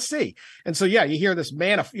 well, let's see. And so, you hear this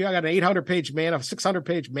I got an 800-page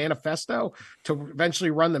 600-page manifesto to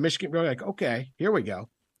eventually run the Michigan. You're like, okay, here we go.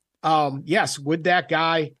 Yes. Would that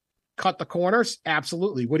guy cut the corners?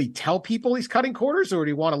 Absolutely. Would he tell people he's cutting corners, or would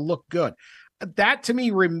he want to look good? That to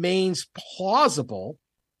me remains plausible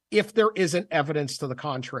if there isn't evidence to the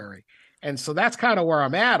contrary. And so that's kind of where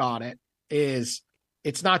I'm at on it. Is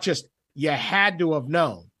it's not just, you had to have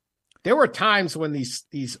known. There were times when these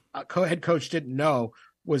head coach didn't know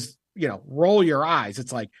was, roll your eyes.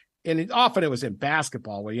 It's like, and often it was in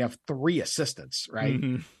basketball where you have 3 assistants, right?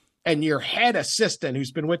 Mm-hmm. And your head assistant,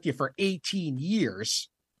 who's been with you for 18 years,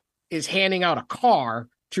 is handing out a car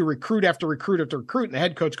to recruit after recruit after recruit. And the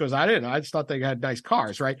head coach goes, I didn't know. I just thought they had nice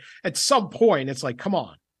cars, right? At some point, it's like, come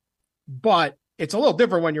on. But it's a little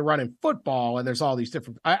different when you're running football and there's all these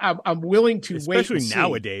different. I'm willing to wait, especially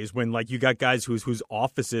nowadays when like you got guys whose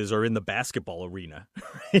offices are in the basketball arena.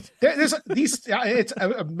 Right? There's these. It's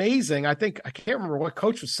amazing. I can't remember what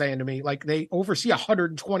coach was saying to me. Like they oversee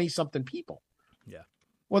 120 something people. Yeah.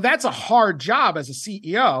 Well, that's a hard job as a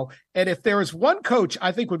CEO. And if there is one coach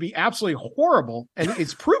I think would be absolutely horrible, and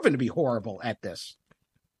it's proven to be horrible at this,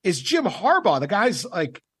 is Jim Harbaugh. The guy's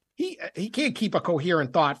like, he can't keep a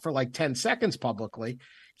coherent thought for like 10 seconds publicly.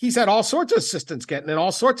 He's had all sorts of assistants getting in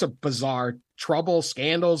all sorts of bizarre trouble,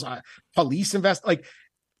 scandals, police invest. Like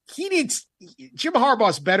Jim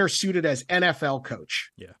Harbaugh's better suited as NFL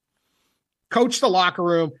coach. Yeah. Coach the locker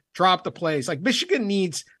room, drop the plays. Like Michigan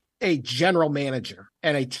needs a general manager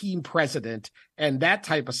and a team president and that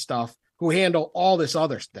type of stuff who handle all this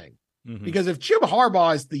other thing. Mm-hmm. Because if Jim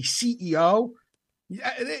Harbaugh is the CEO,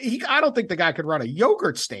 I don't think the guy could run a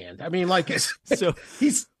yogurt stand. I mean, like, this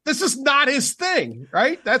is not his thing,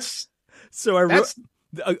 right? I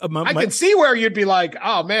can see where you'd be like,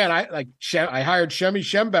 oh man, I hired Shemi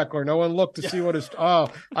Schembechler. No one looked to see what I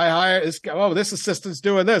hired this guy. Oh, this assistant's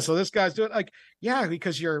doing this. So this guy's doing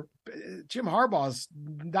because Jim Harbaugh's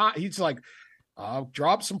not, he's like,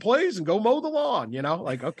 drop some plays and go mow the lawn,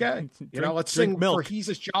 okay, let's sing milk. For he's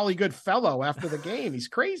a jolly good fellow after the game. He's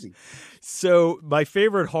crazy. So my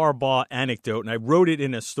favorite Harbaugh anecdote, and I wrote it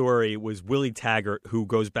in a story, was Willie Taggart, who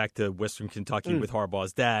goes back to Western Kentucky with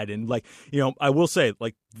Harbaugh's dad. And I will say,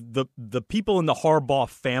 like the people in the Harbaugh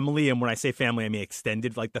family, and when I say family, I mean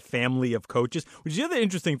extended, like the family of coaches, which is the other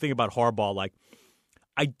interesting thing about Harbaugh, like,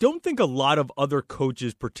 I don't think a lot of other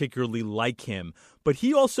coaches particularly like him, but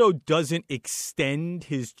he also doesn't extend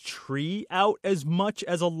his tree out as much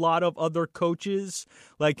as a lot of other coaches.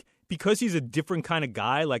 Like, because he's a different kind of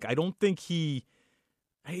guy, like, I don't think he's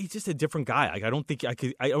just a different guy. Like,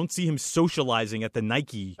 I don't see him socializing at the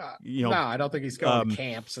Nike, No, I don't think he's going to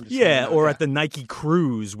camps. And or at the Nike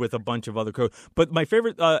cruise with a bunch of other coaches. But my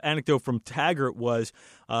favorite anecdote from Taggart was,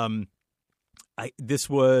 this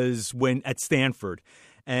was when at Stanford,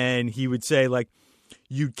 and he would say, like,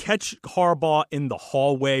 you'd catch Harbaugh in the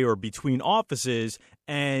hallway or between offices,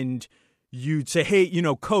 and you'd say, hey,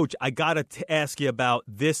 coach, I got to ask you about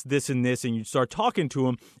this, this, and this, and you'd start talking to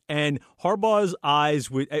him, and Harbaugh's eyes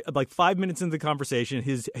would, like 5 minutes into the conversation,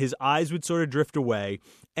 his eyes would sort of drift away,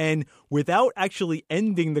 and without actually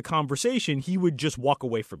ending the conversation, he would just walk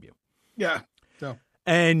away from you. Yeah. So.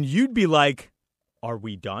 And you'd be like, are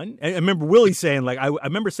we done? And I remember Willie saying, like, I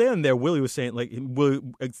remember saying there, Willie was saying, like, Willie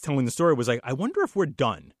telling the story was like, I wonder if we're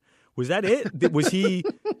done. Was that it? was he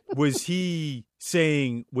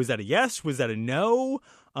saying, was that a yes? Was that a no?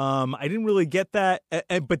 I didn't really get that.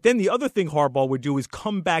 But then the other thing Harbaugh would do is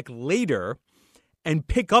come back later and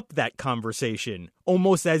pick up that conversation,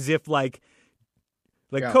 almost as if like,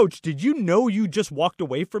 Coach, did you know you just walked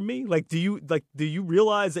away from me? Do you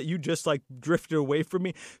realize that you just like drifted away from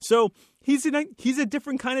me? So he's a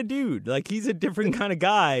different kind of dude. Like, he's a different kind of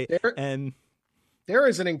guy. And there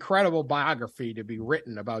is an incredible biography to be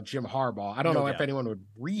written about Jim Harbaugh. I don't know if anyone would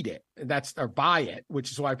read it or buy it,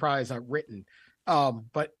 which is why probably it's not written.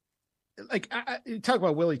 But like, you talk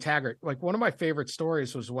about Willie Taggart. Like, one of my favorite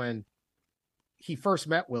stories was when he first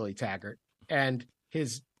met Willie Taggart, and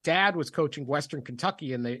his dad was coaching Western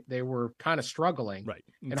Kentucky, and they were kind of struggling. Right.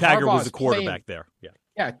 And Taggart was the quarterback there. Yeah.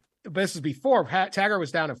 Yeah. But this is before Taggart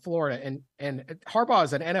was down in Florida, and Harbaugh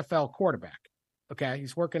is an NFL quarterback. Okay.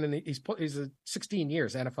 He's working he's a 16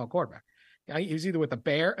 years NFL quarterback. He was either with the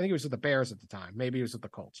Bears. I think he was with the Bears at the time. Maybe he was with the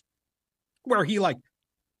Colts, where he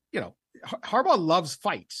Harbaugh loves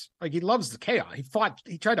fights. Like, he loves the chaos.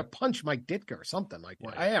 He tried to punch Mike Ditka or something like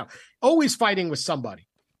that. Yeah. Always fighting with somebody.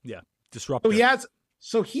 Yeah. Disruptive.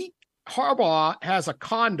 So Harbaugh has a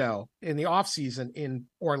condo in the offseason in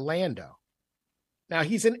Orlando. Now,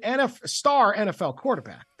 he's an star NFL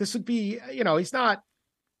quarterback. This would be, he's not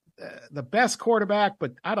the best quarterback,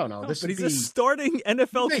 but I don't know. He's a starting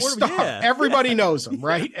NFL quarterback. Yeah. Everybody knows him,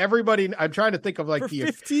 right? Everybody. I'm trying to think of like for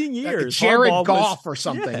 15 years, Jared Goff or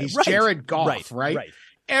something. He's right. Jared Goff, right?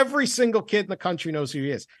 Every single kid in the country knows who he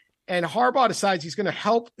is. And Harbaugh decides he's going to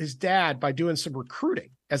help his dad by doing some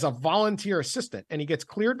recruiting as a volunteer assistant. And he gets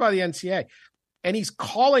cleared by the NCAA, and he's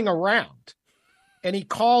calling around, and he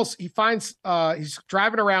finds, he's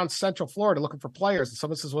driving around Central Florida looking for players. And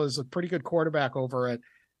someone says, well, there's a pretty good quarterback over at,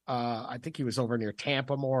 I think he was over near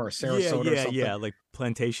Tampa more, or Sarasota or something. Yeah. Like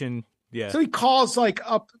Plantation. Yeah. So he calls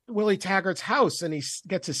up Willie Taggart's house, and he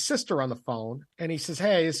gets his sister on the phone, and he says,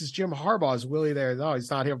 hey, this is Jim Harbaugh. Is Willie there? No,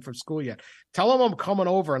 he's not here from school yet. Tell him I'm coming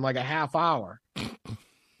over in like a half hour.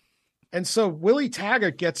 And so Willie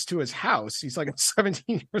Taggart gets to his house. He's like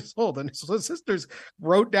 17 years old. And his sisters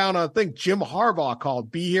wrote down a thing Jim Harbaugh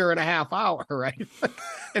called, be here in a half hour, right?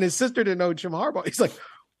 And his sister didn't know Jim Harbaugh. He's like,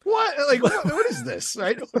 what? Like, what is this,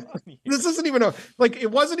 right? This isn't even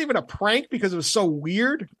it wasn't even a prank because it was so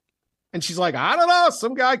weird. And she's like, I don't know.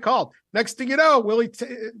 Some guy called. Next thing you know,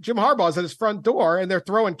 Jim Harbaugh's at his front door and they're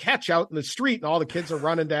throwing catch out in the street and all the kids are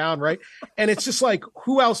running down, right? And it's just like,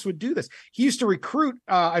 who else would do this? He used to recruit.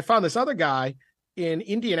 I found this other guy in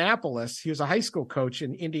Indianapolis. He was a high school coach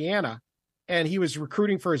in Indiana, and he was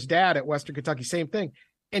recruiting for his dad at Western Kentucky. Same thing.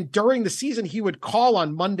 And during the season, he would call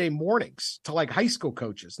on Monday mornings to like high school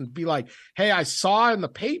coaches and be like, hey, I saw in the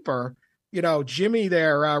paper, Jimmy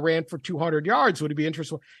there ran for 200 yards. Would he be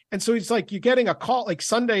interested? And so he's like, you're getting a call. Like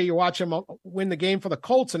Sunday, you watch him win the game for the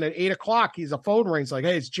Colts, and at 8:00, he's a phone rings like,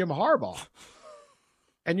 hey, it's Jim Harbaugh.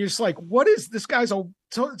 And you're just like, what is this guy's?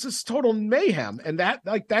 It's just total mayhem. And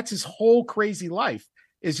that's his whole crazy life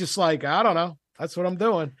is just like, I don't know. That's what I'm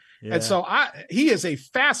doing. Yeah. And so he is a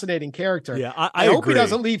fascinating character. Yeah, I hope he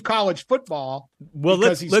doesn't leave college football. Well,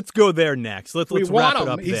 let's go there next. Let's wrap it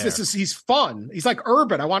up there. He's fun. He's like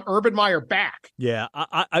Urban. I want Urban Meyer back. Yeah,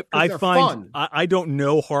 I find I don't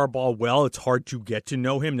know Harbaugh well. It's hard to get to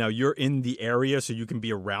know him. Now you're in the area, so you can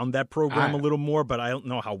be around that program a little more. But I don't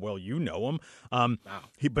know how well you know him.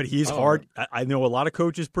 But he's hard. I know a lot of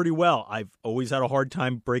coaches pretty well. I've always had a hard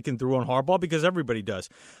time breaking through on Harbaugh because everybody does.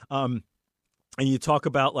 And you talk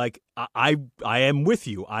about like I am with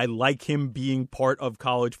you. I like him being part of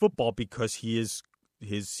college football because he is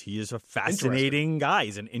a fascinating guy.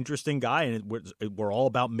 He's an interesting guy, and we're all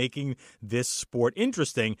about making this sport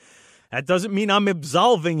interesting. That doesn't mean I'm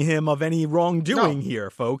absolving him of any wrongdoing here,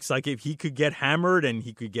 folks. Like if he could get hammered and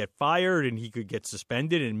he could get fired and he could get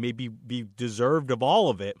suspended and maybe be deserved of all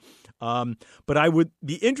of it. But I would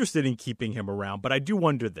be interested in keeping him around. But I do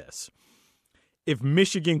wonder this. If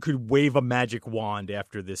Michigan could wave a magic wand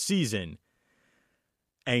after this season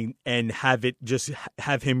and have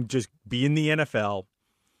him just be in the NFL,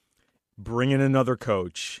 bring in another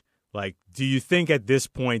coach, like, do you think at this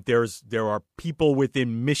point there are people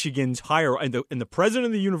within Michigan's higher and the president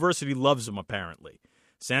of the university loves him apparently.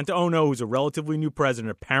 Santa Ono, who's a relatively new president,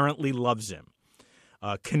 apparently loves him,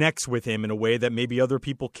 connects with him in a way that maybe other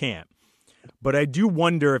people can't. But I do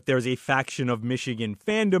wonder if there's a faction of Michigan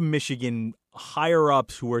fandom, Michigan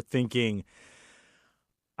higher-ups who are thinking,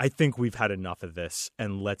 I think we've had enough of this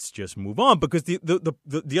and let's just move on. Because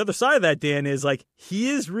the other side of that, Dan, is like he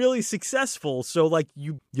is really successful. So like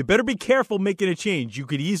you better be careful making a change. You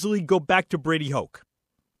could easily go back to Brady Hoke.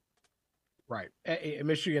 Right.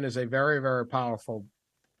 Michigan is a very, very powerful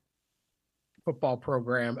football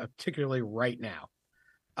program, particularly right now.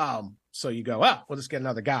 So you go, we'll just get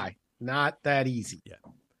another guy. Not that easy. Yeah.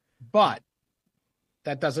 But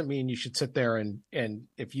that doesn't mean you should sit there and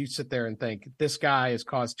if you sit there and think this guy has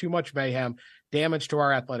caused too much mayhem, damage to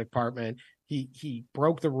our athletic department, he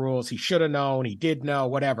broke the rules, he should have known, he did know,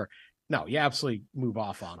 whatever. No, you absolutely move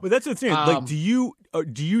off on him. But that's the thing. Like, do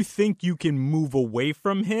you think you can move away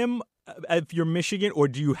from him if you're Michigan, or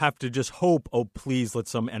do you have to just hope, please let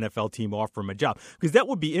some NFL team offer him a job? Because that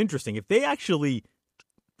would be interesting if they actually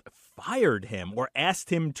fired him or asked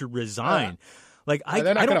him to resign. They're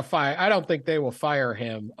not going to fire. I don't think they will fire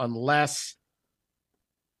him unless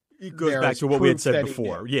it goes back to what we had said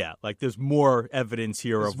before. Yeah, like there's more evidence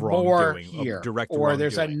here of wrongdoing, of direct wrongdoing. Or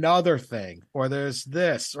there's another thing, or there's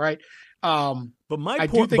this, right? But my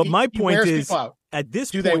point is, at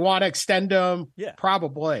this point, do they want to extend him? Yeah,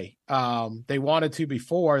 probably. They wanted to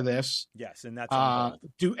before this. Yes, and that's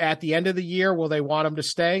at the end of the year, will they want him to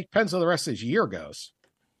stay? Depends on the rest of his year goes.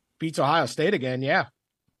 Beats Ohio State again, yeah.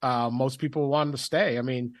 Most people want him to stay. I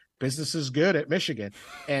mean, business is good at Michigan.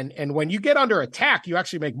 And when you get under attack, you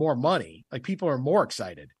actually make more money. Like people are more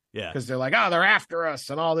excited. Yeah. Because they're like, they're after us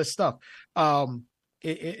and all this stuff.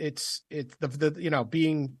 It's being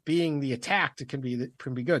the attacked, it can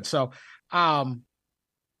be good. So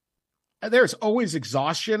there's always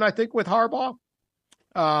exhaustion, I think, with Harbaugh.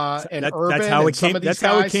 And Urban, that's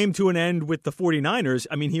how it came to an end with the 49ers.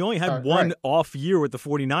 I mean, he only had one off year with the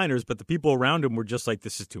 49ers, but the people around him were just like,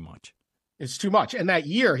 this is too much. It's too much. And that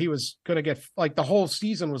year he was going to get like the whole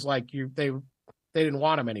season was like they didn't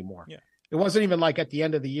want him anymore. Yeah. It wasn't even like at the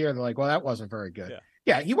end of the year they're like, well, that wasn't very good.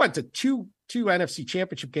 Yeah, he went to two NFC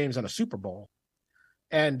championship games and a Super Bowl,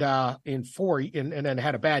 and in four and then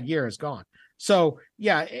had a bad year, is gone. So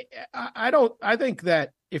yeah, I think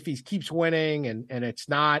that if he keeps winning and it's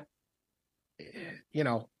not, it's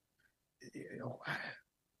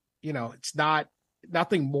not,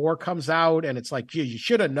 nothing more comes out and it's like, gee, you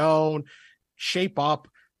should have known, shape up,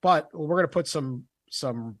 but we're going to put some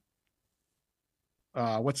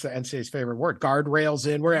what's the NCAA's favorite word? Guardrails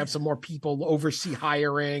in. We're going to have some more people oversee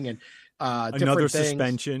hiring and another different things.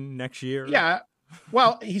 Suspension next year. Yeah.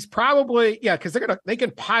 Well, he's probably, because they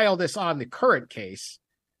can pile this on the current case.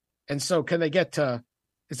 And so can they get to,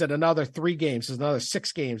 is it another 3 games? Is it another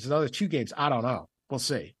 6 games? Another 2 games? I don't know. We'll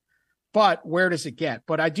see. But where does it get?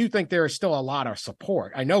 But I do think there is still a lot of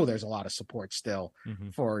support. I know there's a lot of support still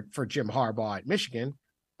for Jim Harbaugh at Michigan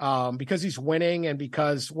because he's winning and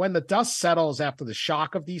because when the dust settles after the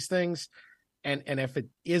shock of these things, and if it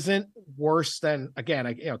isn't worse than, again,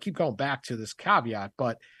 I keep going back to this caveat,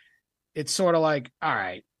 but it's sort of like, all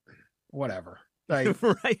right, whatever. Like,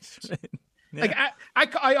 right. Yeah.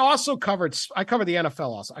 Like I also covered the NFL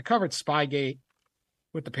also. I covered Spygate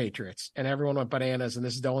with the Patriots and everyone went bananas and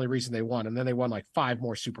this is the only reason they won. And then they won like 5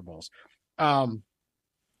 more Super Bowls. I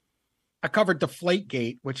covered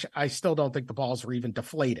Deflategate, which I still don't think the balls were even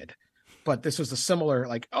deflated, but this was a similar,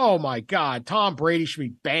 like, oh my God, Tom Brady should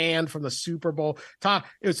be banned from the Super Bowl.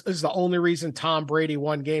 It was the only reason Tom Brady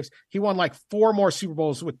won games. He won like 4 more Super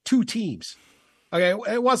Bowls with 2 teams. Okay.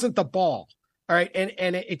 It wasn't the ball. All right.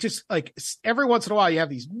 And it just like every once in a while you have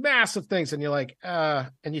these massive things and you're like,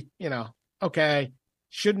 and you know, okay,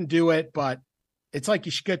 shouldn't do it, but it's like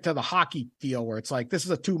you should get to the hockey deal where it's like, this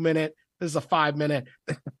is a 2-minute, this is a 5-minute.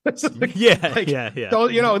 Like, yeah. So,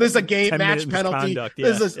 you know, this is a game match penalty.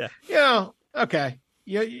 This is, you know, okay.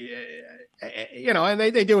 You know, and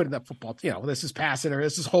they do it in the football, you know, this is passing or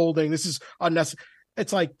this is holding, this is unnecessary.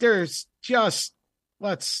 It's like, there's just,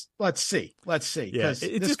 let's see. Yeah, it's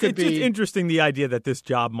just interesting, the idea that this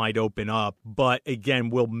job might open up. But again,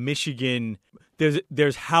 will Michigan,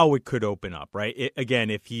 there's how it could open up, right? Again,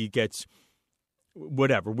 if he gets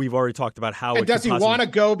whatever, we've already talked about how and does he want to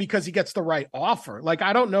go because he gets the right offer? Like,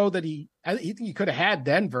 I don't know that he could have had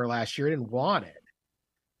Denver last year. He didn't want it.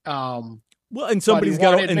 Well, and somebody's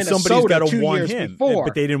got to want him,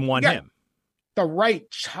 but they didn't want him. The right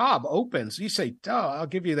job opens. You say, duh, I'll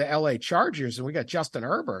give you the LA Chargers and we got Justin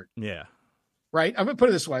Herbert. Yeah. Right. I'm going to put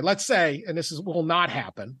it this way. Let's say, and will not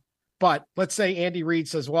happen, but let's say Andy Reid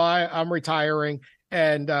says, well, I'm retiring.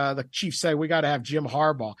 And the Chiefs say, we got to have Jim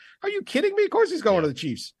Harbaugh. Are you kidding me? Of course he's going to the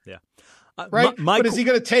Chiefs. Yeah. Right. But is he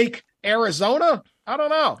going to take Arizona? I don't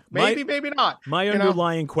know. Maybe not. My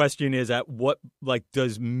underlying question is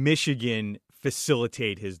does Michigan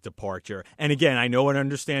facilitate his departure? And again, I know and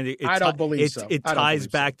understand it. I don't believe so. It ties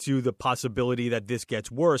back to the possibility that this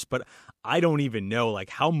gets worse, but I don't even know,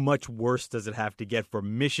 like, how much worse does it have to get for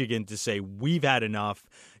Michigan to say, we've had enough,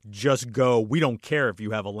 just go. We don't care if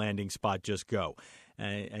you have a landing spot, just go.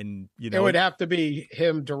 And you know, it would have to be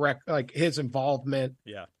him direct, like his involvement.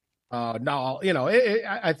 Yeah. No, you know,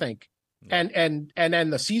 I think, and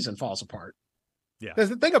then the season falls apart. Yeah. Because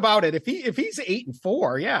the thing about it, if he's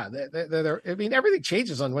 8-4, I mean, everything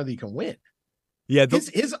changes on whether you can win. Yeah.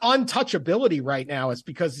 His untouchability right now is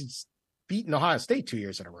because he's beaten Ohio State 2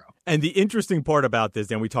 years in a row. And the interesting part about this,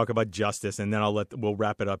 then we talk about justice, and then we'll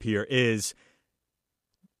wrap it up here, is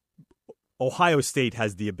Ohio State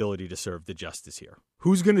has the ability to serve the justice here.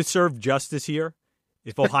 Who's going to serve justice here?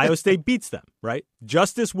 If Ohio State beats them, right?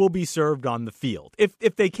 Justice will be served on the field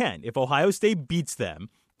if they can. If Ohio State beats them,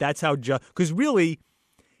 that's how because really,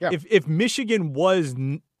 if Michigan was,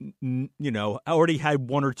 already had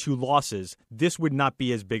 1 or 2 losses, this would not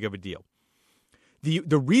be as big of a deal.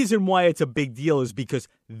 The reason why it's a big deal is because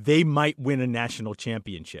they might win a national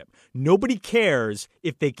championship. Nobody cares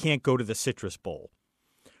if they can't go to the Citrus Bowl,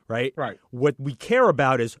 right? Right. What we care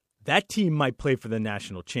about is that team might play for the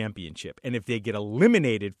national championship. And if they get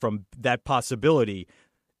eliminated from that possibility,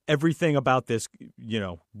 everything about this,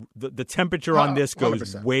 the temperature on this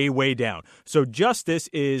goes 100%. Way, way down. So justice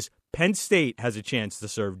is Penn State has a chance to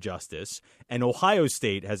serve justice, and Ohio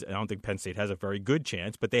State has. I don't think Penn State has a very good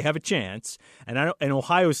chance, but they have a chance, and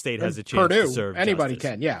Ohio State has a chance Purdue, to serve. Anybody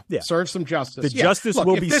justice. can, yeah, serve some justice. The justice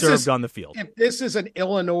will be served on the field. If this is an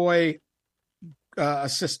Illinois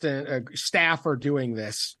assistant staffer doing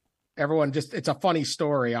this, everyone it's a funny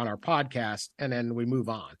story on our podcast, and then we move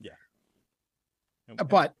on. Yeah.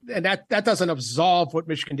 But that doesn't absolve what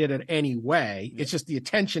Michigan did in any way. It's just the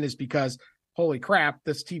attention is because, holy crap,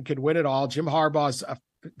 this team could win it all. Jim Harbaugh's an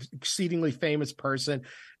exceedingly famous person.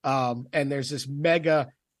 And there's this mega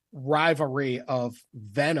rivalry of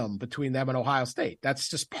venom between them and Ohio State. That's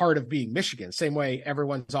just part of being Michigan. Same way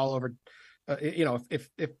everyone's all over. If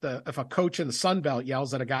a coach in the Sun Belt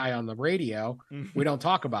yells at a guy on the radio, we don't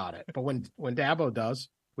talk about it. But when Dabo does,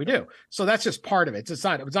 we do. So that's just part of it. It's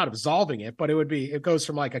not absolving it, but it goes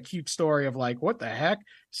from like a cute story of like, what the heck?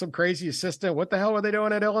 Some crazy assistant. What the hell were they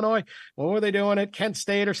doing at Illinois? What were they doing at Kent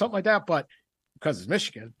State or something like that? But because it's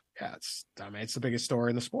Michigan, it's the biggest story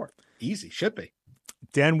in the sport. Easy. Should be.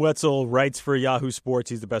 Dan Wetzel writes for Yahoo Sports.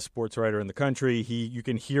 He's the best sports writer in the country. You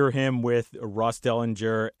can hear him with Ross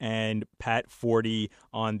Dellinger and Pat Forty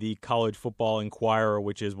on the College Football Inquirer,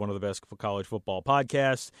 which is one of the best college football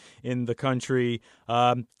podcasts in the country.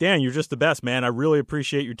 Dan, you're just the best, man. I really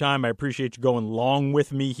appreciate your time. I appreciate you going long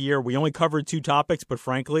with me here. We only covered 2 topics, but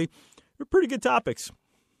frankly, they're pretty good topics.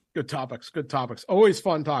 Good topics. Always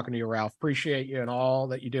fun talking to you, Ralph. Appreciate you and all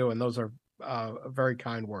that you do, and those are very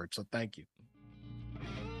kind words, so thank you.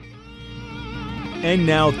 And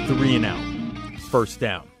now 3 and out. First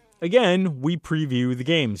down. Again, we preview the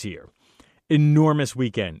games here. Enormous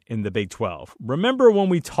weekend in the Big 12. Remember when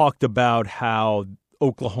we talked about how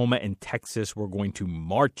Oklahoma and Texas were going to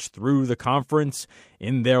march through the conference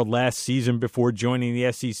in their last season before joining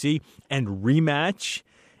the SEC and rematch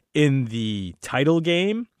in the title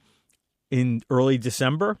game in early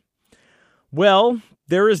December? Well,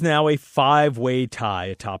 there is now a 5-way tie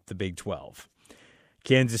atop the Big 12.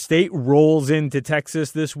 Kansas State rolls into Texas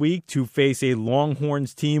this week to face a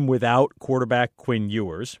Longhorns team without quarterback Quinn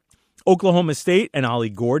Ewers. Oklahoma State and Ollie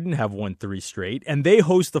Gordon have won 3 straight, and they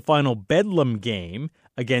host the final Bedlam game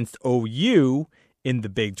against OU in the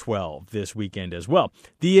Big 12 this weekend as well.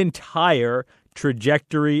 The entire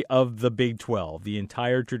trajectory of the Big 12, the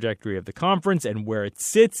entire trajectory of the conference and where it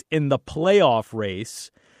sits in the playoff race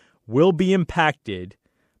will be impacted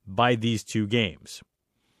by these 2 games.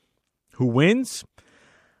 Who wins?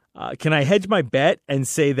 Can I hedge my bet and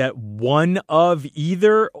say that one of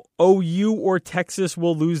either OU or Texas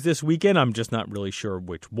will lose this weekend? I'm just not really sure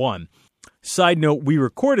which one. Side note, we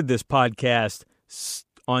recorded this podcast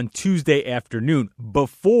on Tuesday afternoon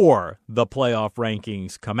before the playoff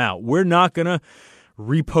rankings come out. We're not going to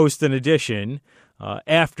repost an edition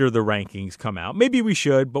after the rankings come out. Maybe we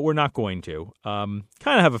should, but we're not going to. Kind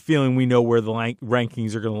of have a feeling we know where the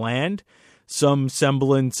rankings are going to land. Some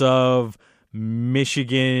semblance of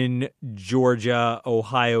Michigan, Georgia,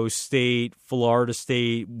 Ohio State, Florida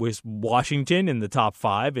State, with Washington in the top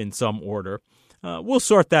 5 in some order. We'll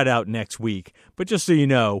sort that out next week. But just so you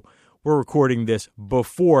know, we're recording this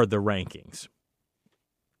before the rankings.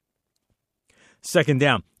 Second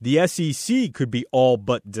down, the SEC could be all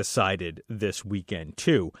but decided this weekend,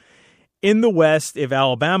 too. In the West, if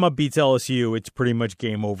Alabama beats LSU, it's pretty much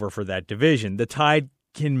game over for that division. The Tide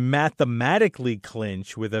can mathematically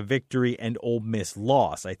clinch with a victory and Ole Miss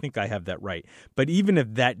loss. I think I have that right. But even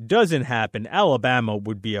if that doesn't happen, Alabama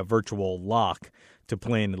would be a virtual lock to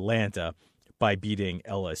play in Atlanta by beating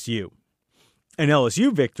LSU. An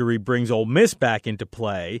LSU victory brings Ole Miss back into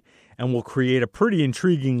play and will create a pretty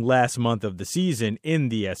intriguing last month of the season in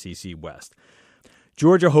the SEC West.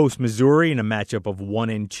 Georgia hosts Missouri in a matchup of 1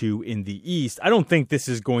 and 2 in the East. I don't think this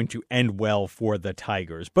is going to end well for the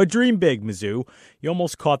Tigers, but dream big, Mizzou. You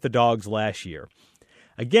almost caught the Dogs last year.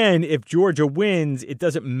 Again, if Georgia wins, it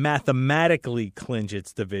doesn't mathematically clinch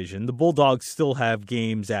its division. The Bulldogs still have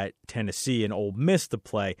games at Tennessee and Ole Miss to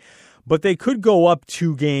play, but they could go up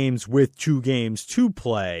 2 games with 2 games to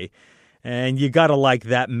play, and you got to like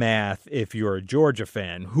that math if you're a Georgia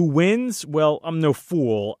fan. Who wins? Well, I'm no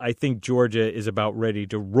fool. I think Georgia is about ready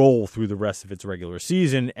to roll through the rest of its regular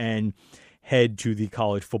season and head to the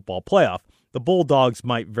college football playoff. The Bulldogs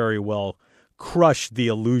might very well crush the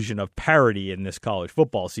illusion of parity in this college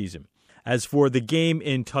football season. As for the game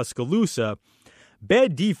in Tuscaloosa,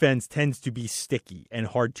 bad defense tends to be sticky and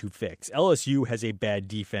hard to fix. LSU has a bad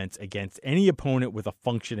defense against any opponent with a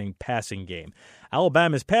functioning passing game.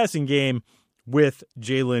 Alabama's passing game with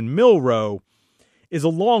Jalen Milroe is a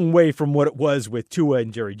long way from what it was with Tua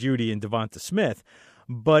and Jerry Jeudy and Devonta Smith,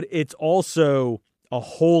 but it's also a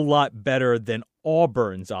whole lot better than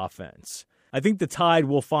Auburn's offense. I think the Tide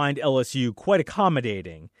will find LSU quite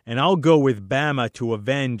accommodating, and I'll go with Bama to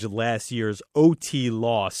avenge last year's OT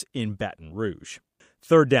loss in Baton Rouge.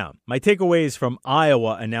 Third down, my takeaways from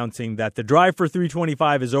Iowa announcing that the drive for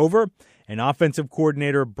 325 is over and offensive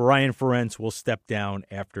coordinator Brian Ferentz will step down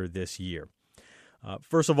after this year.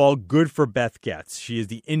 First of all, good for Beth Getz. She is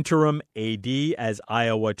the interim AD as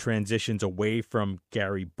Iowa transitions away from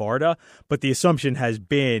Gary Barta, but the assumption has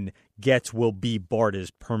been Getz will be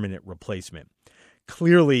Barta's permanent replacement.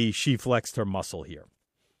 Clearly, she flexed her muscle here,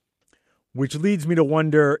 which leads me to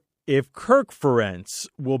wonder if Kirk Ferentz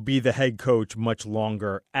will be the head coach much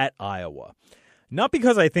longer at Iowa. Not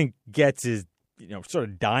because I think Getz is, sort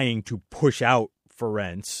of dying to push out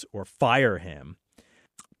Ferentz or fire him,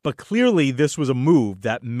 but clearly this was a move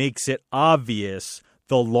that makes it obvious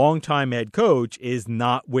the longtime head coach is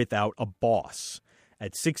not without a boss.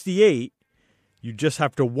 At 68, you just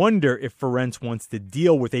have to wonder if Ferentz wants to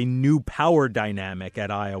deal with a new power dynamic at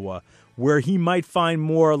Iowa where he might find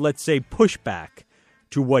more, let's say, pushback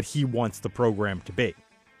to what he wants the program to be.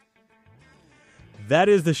 That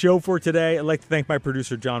is the show for today. I'd like to thank my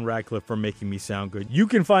producer, John Radcliffe, for making me sound good. You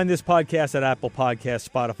can find this podcast at Apple Podcasts,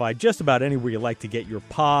 Spotify, just about anywhere you like to get your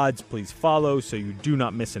pods. Please follow so you do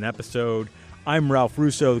not miss an episode. I'm Ralph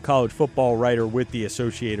Russo, the college football writer with the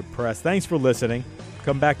Associated Press. Thanks for listening.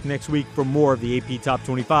 Come back next week for more of the AP Top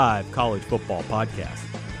 25 College Football Podcast.